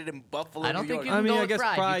originated in Buffalo, I don't New think you York. can I mean, go I with guess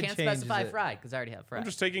fried. fried You can't changes specify it. fried because I already have fried. I'm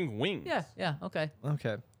just taking wings. Yeah. Okay.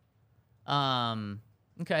 Okay.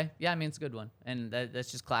 Okay. Yeah, I mean it's a good one, and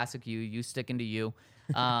that's just classic you. You sticking to you.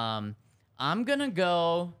 I'm gonna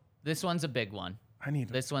go. This one's a big one.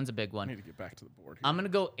 This one's a big I one. need to get back to the board. I'm gonna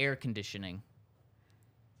go air conditioning.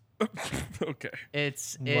 Okay.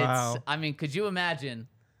 It's. Wow. I mean, could you imagine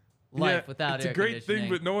life without it's air a great conditioning? thing,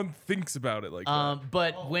 but no one thinks about it like that.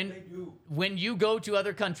 But when you go to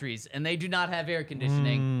other countries and they do not have air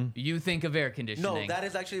conditioning, you think of air conditioning. No, that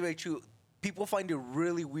is actually very true. People find it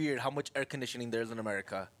really weird how much air conditioning there is in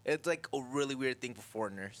America. It's like a really weird thing for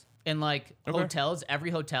foreigners. and like Okay. hotels, every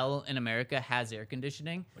hotel in America has air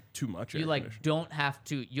conditioning. Like too much. You air like conditioning. don't have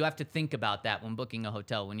to. You have to think about that when booking a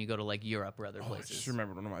hotel when you go to like Europe or other Oh, I places. just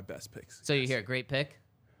remembered one of my best picks. So you hear great pick.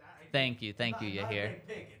 Thank you, you hear.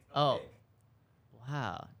 Oh,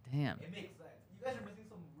 wow, damn. It makes sense. You guys are missing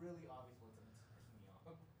some really obvious ones, and it's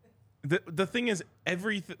pissing me off. The thing is,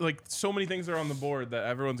 like so many things are on the board that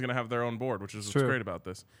everyone's gonna have their own board, which is what's True. great about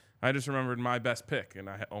this. I just remembered my best pick, and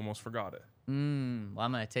I almost forgot it. Well,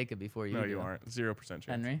 I'm gonna take it before you. No, do. you aren't. 0% chance.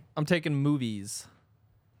 Henry. I'm taking movies.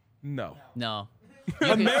 No. No.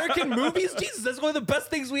 American movies? Jesus, that's one of the best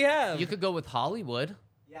things we have. You could go with Hollywood,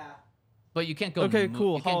 Yeah. but you can't go. Okay,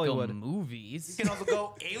 cool, You can't Hollywood. go movies. You can also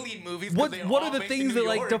go alien movies. 'cause what they're what all are the based in things New that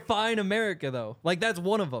like York. define America though? Like that's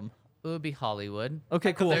one of them. It would be Hollywood.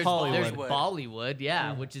 Okay, cool. There's Hollywood. There's Bollywood. Bollywood,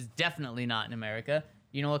 yeah, which is definitely not in America.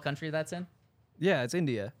 You know what country that's in? Yeah, it's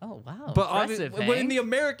India. Oh wow, But impressive, when in the Hank.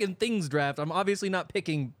 American things draft, I'm obviously not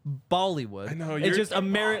picking Bollywood. I know, It's you're- just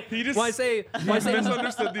American. He just- When I say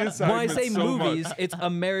misunderstood the when I assignment say so movies, much. it's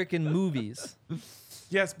American movies.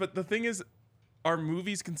 Yes, but the thing is, are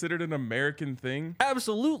movies considered an American thing?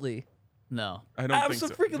 Absolutely. No, I don't think so.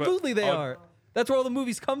 Absolutely, they are. That's where all the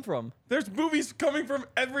movies come from. There's movies coming from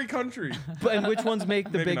every country. But and which ones make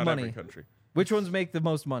the Maybe big not money? every country. Which ones make the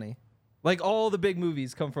most money? Like all the big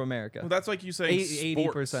movies come from America. Well, that's like you saying 80%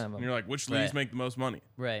 sports. of them. And you're like, which leagues Right. make the most money?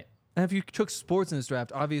 right. And if you took sports in this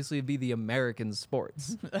draft, obviously it'd be the American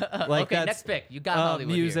sports. Like Okay, that's, next pick. You got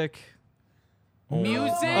Hollywood here. music.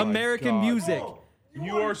 Music. Oh my American God. music.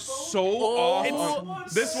 You are so off. on-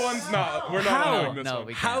 this one's not. We're not How? having this No, one.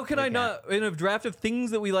 we How can't, can we I can't. not, in a draft of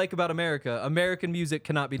things that we like about America, American music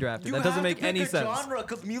cannot be drafted? You That doesn't have to make pick any a sense. genre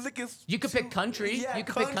because music is. You could pick country. Yeah, you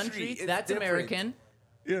could pick country. It's That's different. American.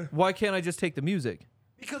 Yeah. Why can't I just take the music?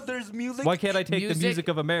 Because there's music. Why can't I take the music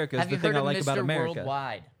of America as Have the you thing heard I of like Mr. about America?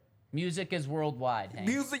 Worldwide? Music is worldwide, Hank.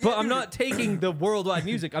 Music, But I'm not taking the worldwide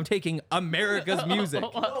music. I'm taking America's music.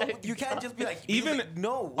 No, you can't just be like Even music,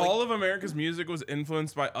 no. Like, all of America's music was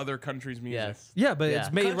influenced by other countries' music. Yes. Yeah, but Yeah.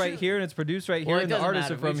 it's made right Country- here and it's produced right here, Well, it and the doesn't artists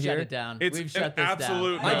matter. are from We've here. shut it down. It's We've shut an this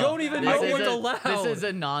absolute down. no. I don't even know This what's is a- allowed. This is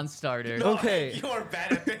a non-starter. no, Okay. you are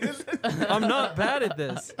bad at this. I'm not bad at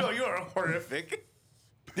this. No, you are horrific.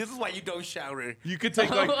 This is why you don't shower. You could take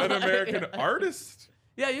like an American artist.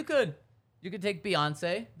 Yeah, you could. You could take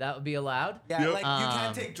Beyonce. That would be allowed. Yeah, Yep. like you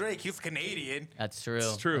can't take Drake. He's Canadian. That's true.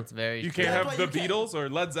 It's true. That's very You true. can't That's have why the you can't- Beatles or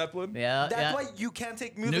Led Zeppelin. Yeah, That's yeah. why you can't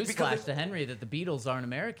take music Newsflash because to Henry that the Beatles aren't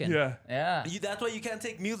American. Yeah. Yeah. that's why you can't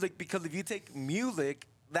take music because if you take music,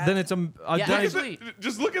 that's, Then it's a. Yeah, then- actually-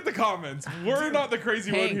 Just look at the comments. We're not the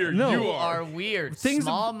crazy one Hank, here. No. You you are. are weird. Things-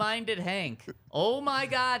 Small-minded Hank. Oh my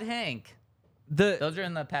God, Hank. the. Those are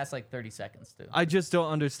in the past like 30 seconds too. I just don't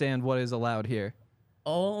understand what is allowed here.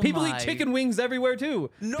 Oh People my. eat chicken wings everywhere too.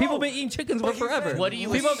 No, People been eating chickens but for he forever. said- What do you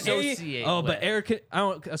People have associate Oh, but with? I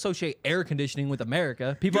don't associate air conditioning with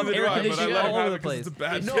America. People Neither have do air I, but I conditioning let all him over have the it 'cause place. It's a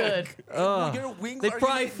bad No. joke. Ugh. your wings They are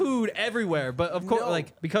fry even- food everywhere, but of course, No.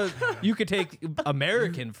 like because you could take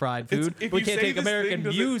American fried It's- food, if we you can't say take this American thing,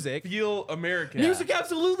 does it music. feel American. Music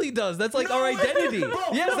absolutely does. That's like No, our it identity. doesn't, bro.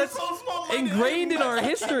 Yes, You're that's so small-minded. ingrained in our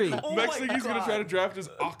history. Oh Next my thing he's gonna God. try to draft is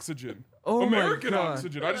oxygen. Oh my American God.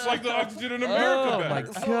 oxygen. I just like the oxygen in America Oh my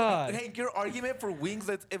better. God. Hank, your argument for wings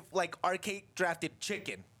is if like Arcade drafted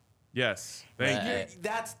chicken. Yes. Thank you.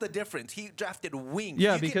 That's the difference. He drafted wings.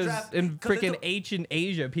 Yeah, You can because draft- in 'cause it's freaking a- ancient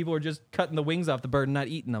Asia, people were just cutting the wings off the bird and not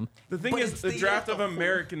eating them. The thing But is, it's the the- draft the of whole-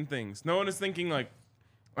 American things. No one is thinking like,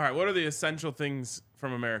 all right, what are the essential things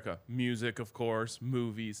from America? Music, of course,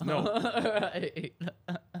 movies. No. Right.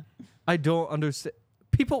 I don't understand.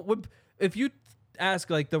 People would, if you ask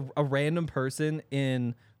like a random person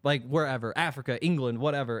in like wherever, Africa, England,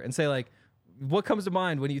 whatever, and say like, what comes to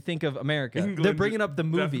mind when you think of America? They're England bringing up the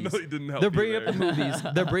movies. definitely didn't help They're you bringing up the there. movies.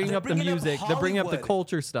 They're bringing up the bringing up music. They're bringing up the Hollywood.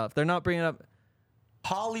 culture stuff. They're not bringing up.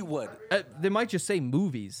 Hollywood. They might just say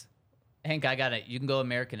movies. Hank, I got it. You can go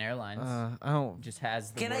American Airlines. I don't. Just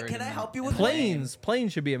has the Can I word can in I the- help you in with the name. Planes.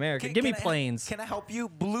 Planes should be American. Can- Give me can I- planes. Can I help you?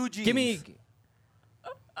 Blue jeans. Give me.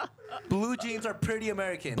 blue jeans are pretty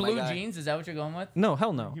American. my Blue guy. jeans? Is that what you're going with? No,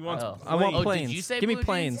 hell no. He wants Oh. I want Oh, did planes. you say Give me blue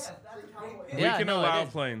planes. jeans? We Yeah, can no, it allow is.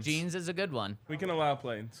 planes. Jeans is a good one. We can allow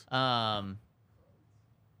planes.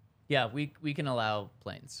 Yeah, we can allow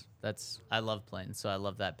planes. I love planes, so I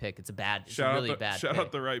love that pick. It's a Shout really out bad shout pick.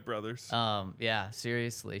 out the Wright brothers. Yeah,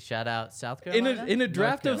 seriously. Shout out South In Carolina. a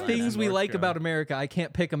draft of North Carolina. things we North like Carolina. about America, I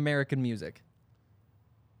can't pick American music.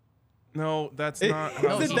 No, that's not. No,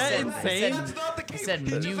 how Isn't he this that said- works. insane? That's not the case. said He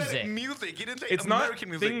just music. said music. He didn't say It's not American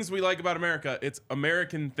music. things we like about America. It's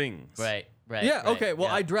American things. Right. Yeah, right, okay. Well,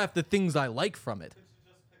 yeah. I draft the things I like from it.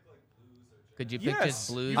 Could you pick Yes, just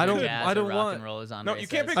blues you I or don't- jazz I or don't rock want- and roll is on No, Ray you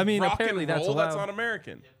can't says? pick I mean, rock apparently and that's roll. That's allowed. not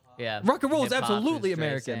American. Yeah. Rock and roll is Hip-hop absolutely Trey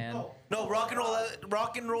American. Sand. No, rock and roll.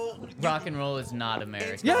 Rock and roll. Rock and roll is not It's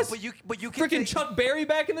American. not, Yes. but you can Freaking take- Chuck Berry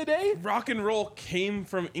back in the day? Rock and roll came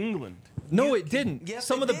from England. No, it didn't. Yes,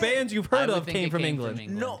 Some it of the did. bands you've I heard would of think came it from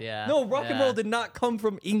England. No. Yeah. No, rock and yeah. roll did not come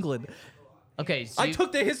from England. Okay, so I you-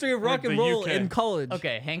 took the history of rock the and roll UK. in college.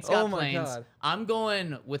 Okay, Hank's Oh got my planes. God. I'm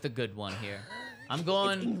going with a good one here. I'm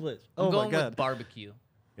going English. I'm Oh my going God. with barbecue.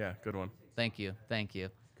 Yeah, good one. Thank you.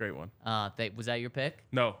 Great one. Was that your pick?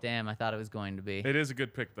 No, Damn, I thought it was going to be. it is a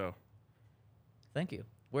good pick though. Thank you.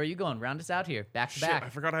 Where are you going? Round us out here. Back to Shit, back. I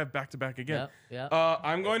forgot I have back to back again. Yep.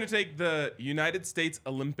 I'm going to take the United States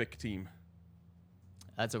Olympic team.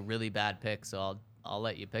 That's a really bad pick, so I'll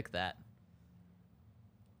let you pick that.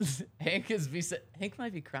 Hank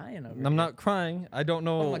might be crying over I'm here. not crying. I don't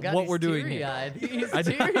know Oh my God, what he's we're doing here. teary-eyed. He's I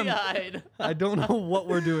don't- teary-eyed. I don't know what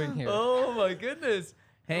we're doing here. Oh my goodness.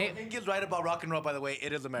 Hank, Hank is right about rock and roll. By the way,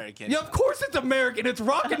 it is American. Yeah, of course it's American. It's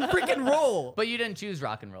rock and freaking roll. but you didn't choose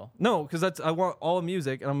rock and roll. No, because I want all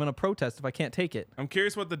music, and I'm gonna protest if I can't take it. I'm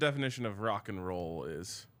curious what the definition of rock and roll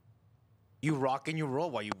is. You rock and you roll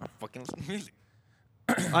while you fucking listen to music.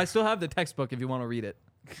 I still have the textbook if you want to read it.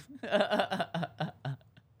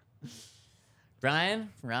 Brian,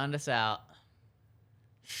 round us out.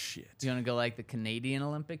 Shit. Do you want to go like the Canadian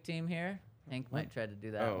Olympic team here? Hank might try to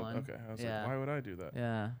do that Oh, one. okay. I was Yeah. like, why would I do that?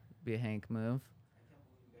 Yeah, be a Hank move.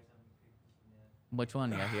 Which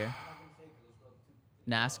one you got here?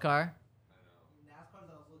 NASCAR?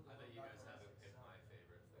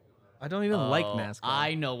 I don't even like Oh, NASCAR.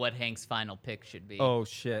 I know what Hank's final pick should be. Oh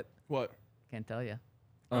shit. What? Can't tell you.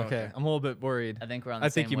 Okay, I'm a little bit worried. I think we're on the I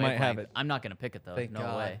think same you might have wavelength. it. I'm not going to pick it, though. Thank no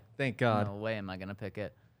God. way. Thank God. No way am I going to pick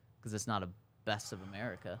it because it's not a best of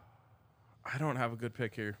America. I don't have a good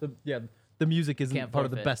pick here. The the music isn't Can't part of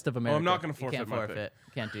the forfeit. best of Oh, America. I'm not going to You forfeit can't my forfeit.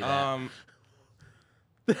 Can't do that. pick.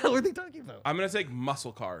 The hell are they talking about? I'm going to take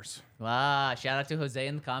muscle cars. Wow! Shout out to Jose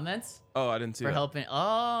in the comments Oh, I didn't see for that. helping.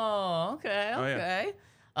 Oh, okay, Oh, yeah.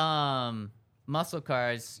 okay. Muscle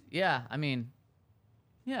cars. Yeah, I mean,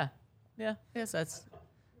 yeah. Yes, that's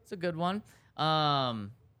a good one.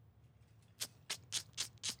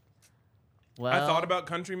 Well, I thought about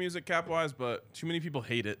country music cap-wise, but too many people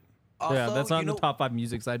hate it. Also, Yeah, that's not you in know, the top 5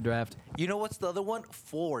 musics I'd draft. You know what's the other one?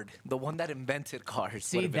 Ford, the one that invented cars.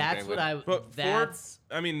 See, would've been that's great what with- But That's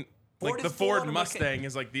Ford, I mean, Ford like the is full Ford on Mustang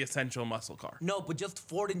is like the essential muscle car. No, but just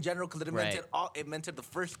Ford in general, because it invented Right. it invented the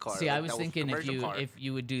first car. See, like, I was that thinking if commercial car.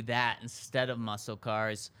 you would do that instead of muscle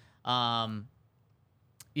cars.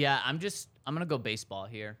 Yeah, I'm gonna go baseball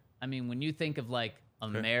here. I mean, when you think of like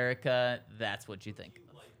America, that's what you think of.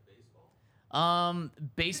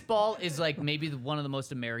 Baseball is like maybe one of the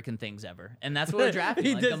most American things ever, and that's what we're drafting.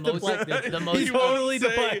 He Like just deflected. the most. He won't totally say-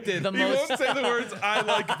 deflected. The he most- won't say the words, I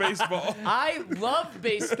like baseball. I love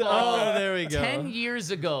baseball. Oh, there we go. 10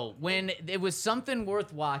 years ago, when it was something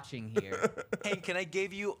worth watching here. Hey, can I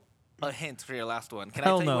give you a hint for your last one? Can I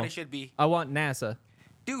Hell tell you no. what it should be? I want NASA.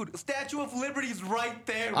 Dude, Statue of Liberty's right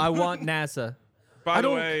there. I want NASA. By I the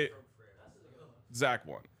don't- way, Zach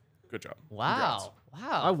won. Good job. Wow.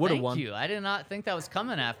 Wow. I would've thank won. you. I did not think that was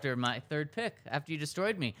coming after my third pick, after you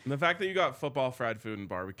destroyed me. And the fact that you got football, fried food, and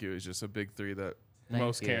barbecue is just a big 3 that Thank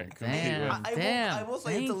most you. can't compete Damn. with. I will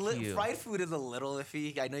say it's a thank you. fried food is a little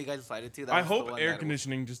iffy. I know you guys decided to. That I was the hope one air that-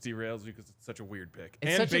 conditioning just derails you because it's such a weird pick.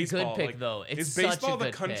 It's and such a good baseball, pick, like, though. It's is such a baseball the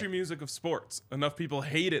good country pick. music of sports? Enough people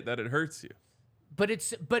hate it that it hurts you.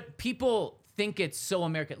 But people think it's so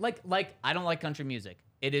American. Like I don't like country music.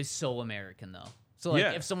 It is so American though. So like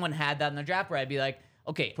Yeah. if someone had that in the draft, I'd be like,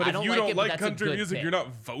 okay, But I if don't you like don't it, but like that's a country good music, pick. you're not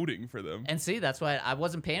voting for them. And see, that's why I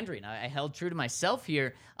wasn't pandering. I held true to myself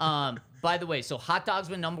here. By the way, so hot dogs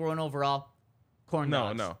went number 1 overall. Corn No,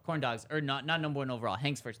 dogs. no. Corn dogs. Or not number 1 overall.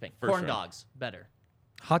 Hank's first pick. First Corn round. dogs. Better.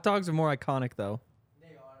 Hot dogs are more iconic, though.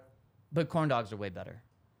 But corn dogs are way better.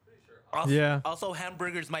 Also, Yeah. Also,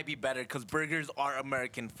 hamburgers might be better because burgers are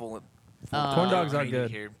American full. Corn dogs are created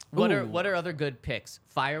good. Here. What Ooh. are other good picks?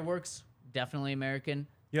 Fireworks, definitely American.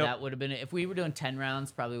 Yep. That would have been, if we were doing 10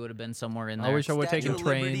 rounds, probably would have been somewhere in there. I wish I would take Statue the of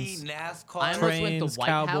Liberty, trains. NASCAR. I almost went the Trains, White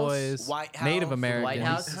House. Cowboys, White House. Native The The Americans. White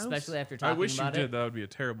House, White House? especially after I talking wish you about did. it. That would be a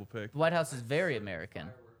terrible pick. The White House is very American.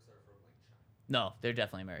 No, they're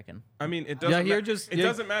definitely American. I mean, it doesn't. you're ma- just- it you're-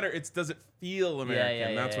 doesn't matter. It's does it feel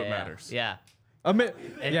American? That's what matters. Yeah.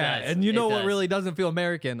 Yeah, does. and you know It what does. really doesn't feel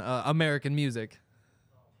American? American music.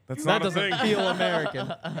 That's That not a doesn't thing. feel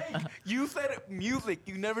American. You said music.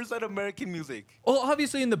 You never said American music. Well,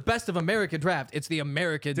 obviously, in the best of America draft, it's the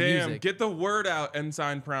American Damn, music. get the word out,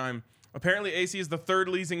 Ensign Prime. Apparently, AC is the 3rd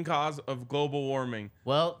leading cause of global warming.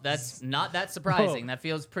 Well, that's not that surprising. Whoa. That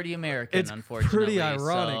feels pretty American, It's unfortunately. pretty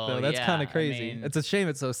ironic, So, though. That's yeah, kind of I crazy. mean, it's a shame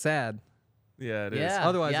it's so sad. Yeah, it is. yeah,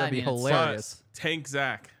 Otherwise, yeah, that'd be I mean, it's- hilarious. But tank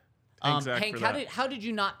Zach. Tank Zach Hank, for that. how did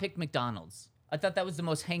you not pick McDonald's? I thought that was the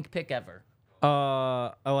most Hank pick ever.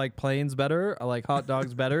 I like planes better. I like hot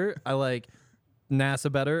dogs better. I like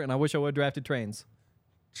NASA better, and I wish I would have drafted trains.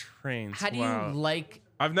 Trains. How do wow. you like?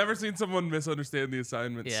 I've never seen someone misunderstand the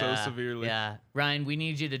assignment so Yeah, severely. Yeah, Ryan, we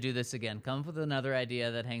need you to do this again. Come up with another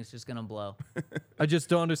idea that Hank's just gonna blow. I just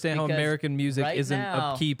don't understand how Because American music right isn't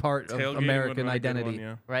now- a key part of Tailgating would've American been a good identity. one,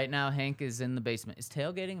 yeah. Right now, Hank is in the basement. Is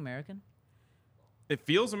tailgating American? It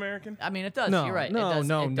feels American. I mean, it does. No, You're right. no, it does,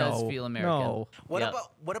 no, it does no, feel American. no. Yep.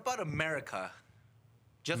 What about America?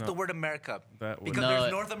 Just the word America. That would- Because No, there's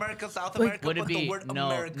it- North America, South Like, America, Would it but be the word no?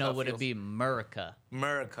 America No, would it feels- be America?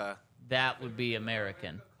 America? That would be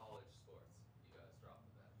American.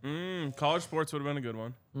 College sports would have been a good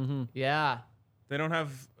one. Yeah. They don't have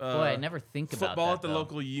Boy, I never think about football that, at the though.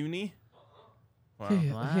 local uni. Wow.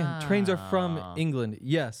 Yeah, again, trains are from Wow. England,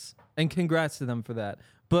 yes, and congrats to them for that.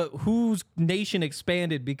 But whose nation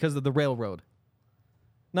expanded because of the railroad?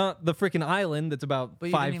 Not the freaking island that's about But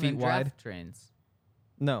you 5 didn't feet even wide. draft trains.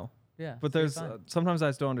 No, Yeah. but so you're there's fine. sometimes I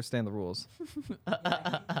just don't understand the rules.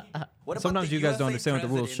 What about Sometimes the you guys don't USA understand what the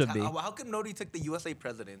rules should president? be. How come Nodi took the USA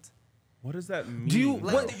president? What does that mean? Do you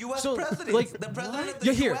Like what? the U.S. so, president, like, the president of the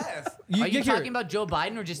you're here. U.S. Are you you're here. talking about Joe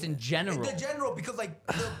Biden or just in general? The general, because like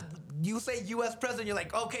you say U.S. president, you're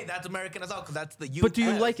like, okay, that's American as well, because that's the U.S. But do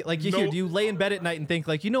you like it? Like you No. here? Do you lay in bed at night and think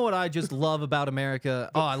like, you know what I just love about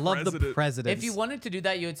America? Oh, I love the president. presidents. If you wanted to do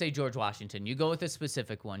that, you would say George Washington. You go with a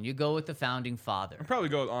specific one. You go with the founding father. I'd probably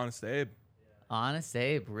go with Honest Abe. Honest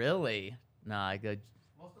Abe, really? No, I go.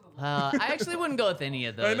 I actually wouldn't go with any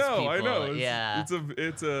of those. I know. people. It's, Yeah.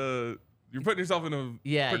 It's a. You're putting yourself in a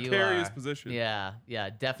Yeah, you precarious are. position. Yeah,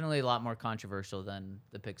 definitely a lot more controversial than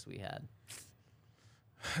the picks we had.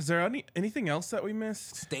 Is there anything else that we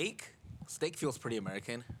missed? Steak? Steak feels pretty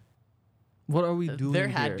American. What are we doing There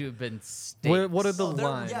here? had to have been steaks. What are the Oh,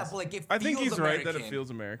 lines? yeah, but like it I think feels he's right that it American. feels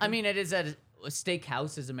American. I mean, it is a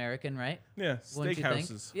steakhouse is American, right? yeah, Wouldn't you think?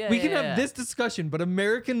 steakhouses. Yeah, We yeah, can yeah. have this discussion, but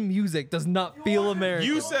American music does not feel American.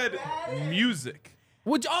 You said music.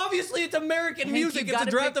 Which obviously it's American Hank, music. you It's a gotta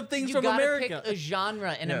draft pick- of things you from gotta America. Pick a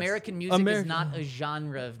genre, and Yes. American music American- is not a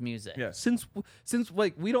genre of music. Yes. Since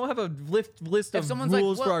like we don't have a list If of someone's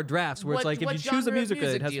rules like, for what- our drafts, where it's like if what you choose a genre of music, it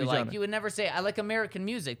has do to you be like? genre. You would never say I like American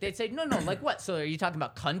music. They'd say no, like what? So are you talking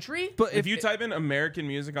about country? But If you type in American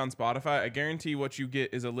music on Spotify, I guarantee what you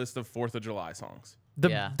get is a list of 4th of July songs. the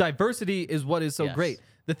Yeah. diversity is what is so Yes. great.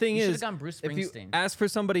 The thing You should've is, gone Bruce if you Springsteen. ask for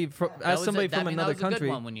somebody from That was somebody a- from that another was a country,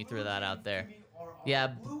 good one when you threw that out there.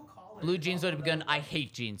 Yeah, blue jeans would have been good. I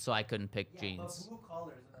hate jeans, so I couldn't pick jeans.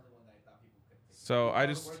 So I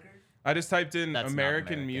just typed in That's not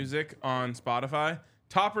American American. music on Spotify.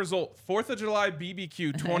 Top result: 4th of July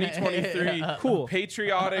BBQ 2023. Cool.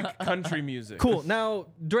 Patriotic country music. cool. Now,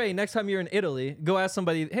 Dre, next time you're in Italy, go ask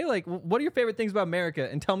somebody, hey, like, what are your favorite things about America?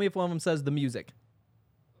 And tell me if one of them says the music.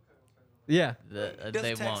 Yeah. Does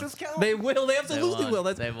They Texas won't. count? They will. They absolutely won't. will.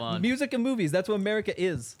 That's They won't. music and movies. That's what America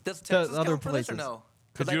is. Does to Texas other count for this places. or no?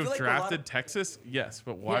 'Cause Could I you feel have like a lot drafted of- Texas? Yes,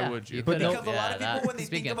 but why Yeah, would you? you But could no- have- Because a lot of yeah, people, when they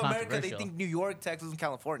speaking think of America, they controversial. think New York, Texas, and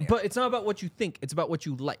California. But it's not about what you think. It's about what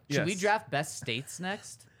you like. Should we Yes. draft best states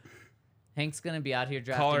next? Hank's gonna be out here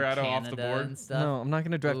drafting Colorado Canada off the board? and stuff. No, I'm not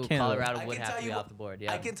gonna draft Ooh, Canada. Colorado I would can have tell to be you- off the board.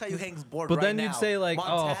 Yeah. I can tell you Hank's board But right then now. you'd say like,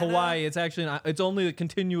 Montana, oh, Hawaii. It's actually not. It's only a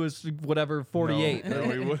continuous whatever 48. No,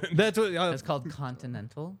 we wouldn't. That's what. It's called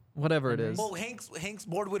continental. Whatever it is. Well, Hank's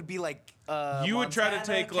board would be like. You would try to Montana,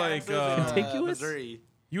 take, like, Kansas, and, Contiguous? Missouri.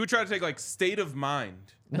 You would try to take like state of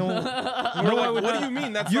mind. No, Or no, I like, would what not. do you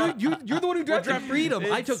mean? That's You're, not. you're the one who drafted freedom.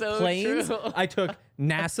 I It's took so planes. true. I took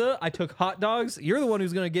NASA. I took hot dogs. You're the one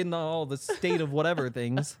who's gonna get into all the state of whatever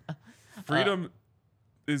things. Freedom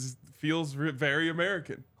feels very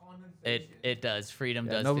American. It does. Freedom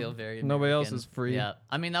does no- feel very. nobody else American. is free. Yeah.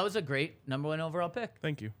 I mean, that was a great #1 overall pick.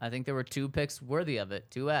 Thank you. I think there were 2 picks worthy of it.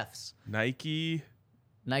 2 Fs. Nike.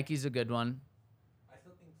 Nike's a good one.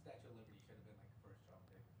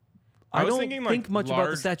 I was don't thinking, think like, much about the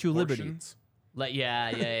large Statue of Liberty. portions. Like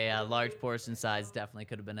yeah. Large portion size definitely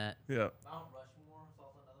could have been it. Yeah.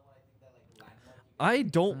 I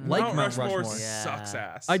don't like Mount Mount Rushmore Rushmore. Yeah. sucks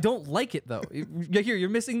ass. I don't like it though. Here, you're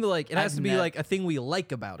missing the like. It has I've to be nev- like a thing we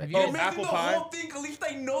like about it. Have you Oh, guys- Missing apple the pie. whole thing. At least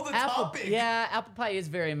I know the Apple, topic. yeah, apple pie is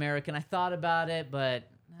very American. I thought about it, but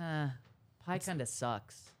pie kind of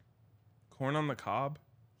sucks. Corn on the cob.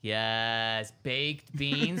 Yes, baked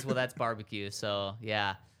beans. Well, that's barbecue. So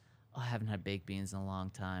yeah, I haven't had baked beans in a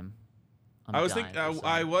long time. I'm I was dying thinking. for some.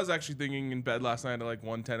 I was actually thinking in bed last night at like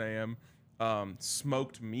 1:10 a.m.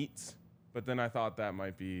 Smoked meats, but then I thought that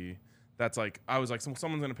might be. That's like I was like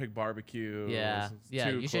someone's gonna pick barbecue. Yeah, It's yeah.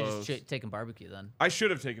 too You should close. just taken barbecue then, I should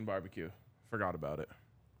have taken barbecue. Forgot about it.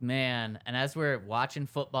 man. And as we're watching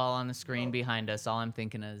football on the screen behind us, all I'm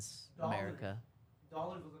thinking is America.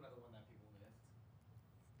 Dollars was another one that people missed.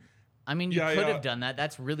 I mean, you Yeah, could yeah. have done that.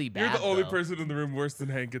 That's really bad. You're the only though. person in the room worse than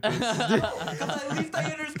Hank at this. Because at least I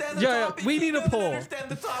understand the Yeah, topic. we He need a doesn't poll. understand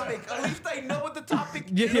the topic. At least I know what the topic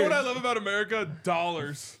Yeah, is. You know what I love about America?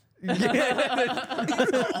 Dollars. It's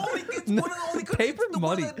one of the only countries Paper the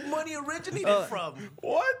money. one that money originated from.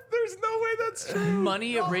 What? There's no way that's true.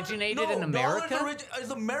 Money originated in America.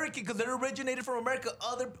 Is American because they're originated from America.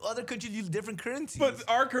 Other countries use different currencies. But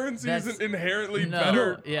our currency That's- isn't inherently No,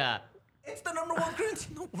 better. yeah. it's the #1 currency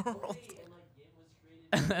in the world.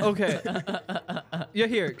 Okay. Yeah,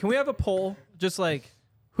 here. Can we have a poll? Just like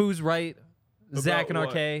who's right, Zach and what?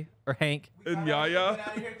 RK or Hank? And Yaya.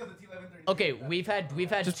 Okay, we've had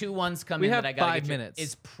 2 ones come we in have that I gotta 5 get you. minutes.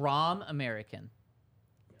 Is prom American?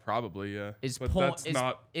 Probably, yeah. Is but porn that's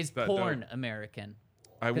not is that porn dope. American?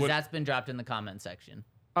 I Because would. that's been dropped in the comment section.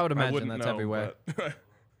 I would I imagine wouldn't that's know, everywhere. but-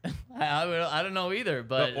 I don't know either,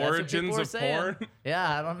 but The that's what origins people are of saying. porn?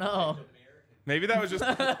 Yeah, I don't know. maybe that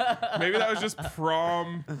was just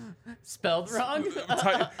prom. Spelled wrong. Like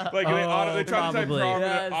they tried to type probably. prom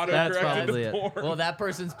Yes, and it that's autocorrected probably to it. porn. Well, that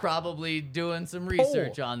person's probably doing some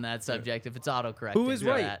research on that subject if it's autocorrect. Who is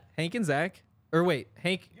right? Hank and Zach? Or wait,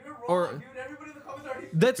 Hank or Everybody in the comments already.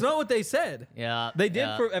 that's not what they said. Yeah. They did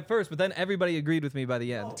yeah. at first, but then everybody agreed with me by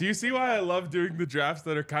the end. Do you see why I love doing the drafts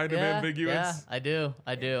that are kind of Yeah, ambiguous? Yeah, I do.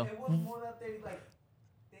 It was more that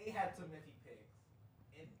they had some iffy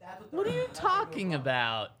picks. What are you talking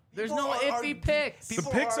about? There's People no are- iffy picks. The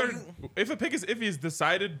People picks are arguing- if a pick is iffy, it's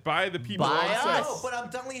decided by the people By on set. us. No, but I'm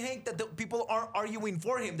telling Hank that the people aren't arguing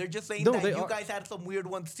for him. They're just saying No, that they you are. guys had some weird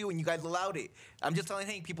ones too, and you guys allowed it. I'm just telling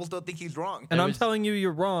Hank people still think he's wrong. And There I'm was- telling you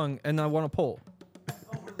you're wrong, and I want a poll.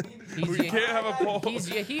 He's We you, can't have a poll. he's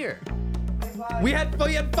you here. We had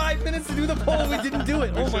 5 minutes to do the poll. We didn't do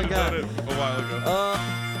it. We Oh my should've god. done it a while ago.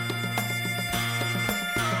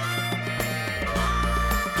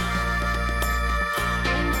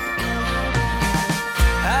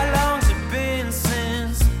 How long's it been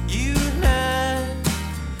since you and I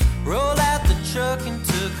rolled out the truck and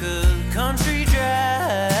took a country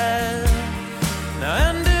drive? Now I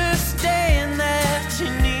understand that you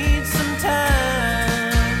need some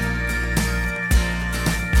time.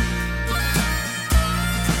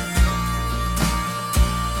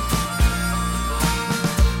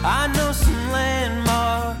 I know some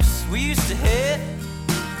landmarks we used to hit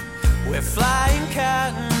where flying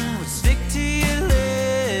cotton would stick to your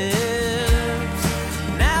lips.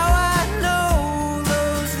 Now I know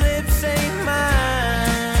those lips ain't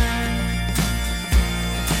mine.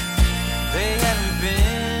 They haven't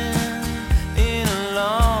been in a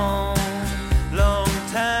long, long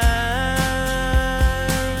time.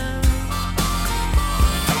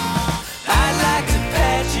 I'd like to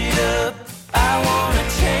patch it up. I wanna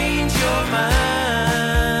change your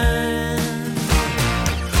mind.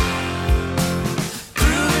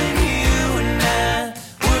 Proving you and I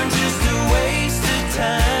weren't just a waste of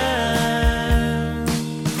time.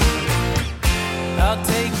 I'll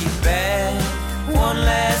take you back one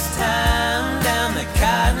last time down the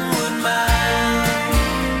Cottonwood Mine.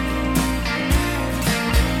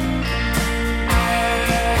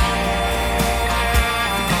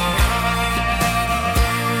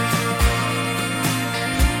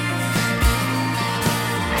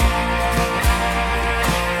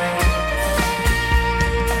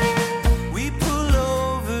 We pull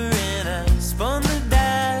over and I spun the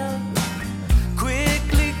dial,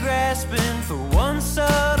 quickly grasping for one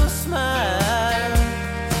subtle smile.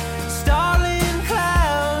 Starling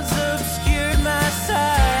clouds obscured my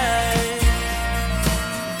sight.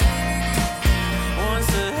 Once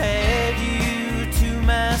I had you to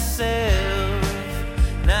myself.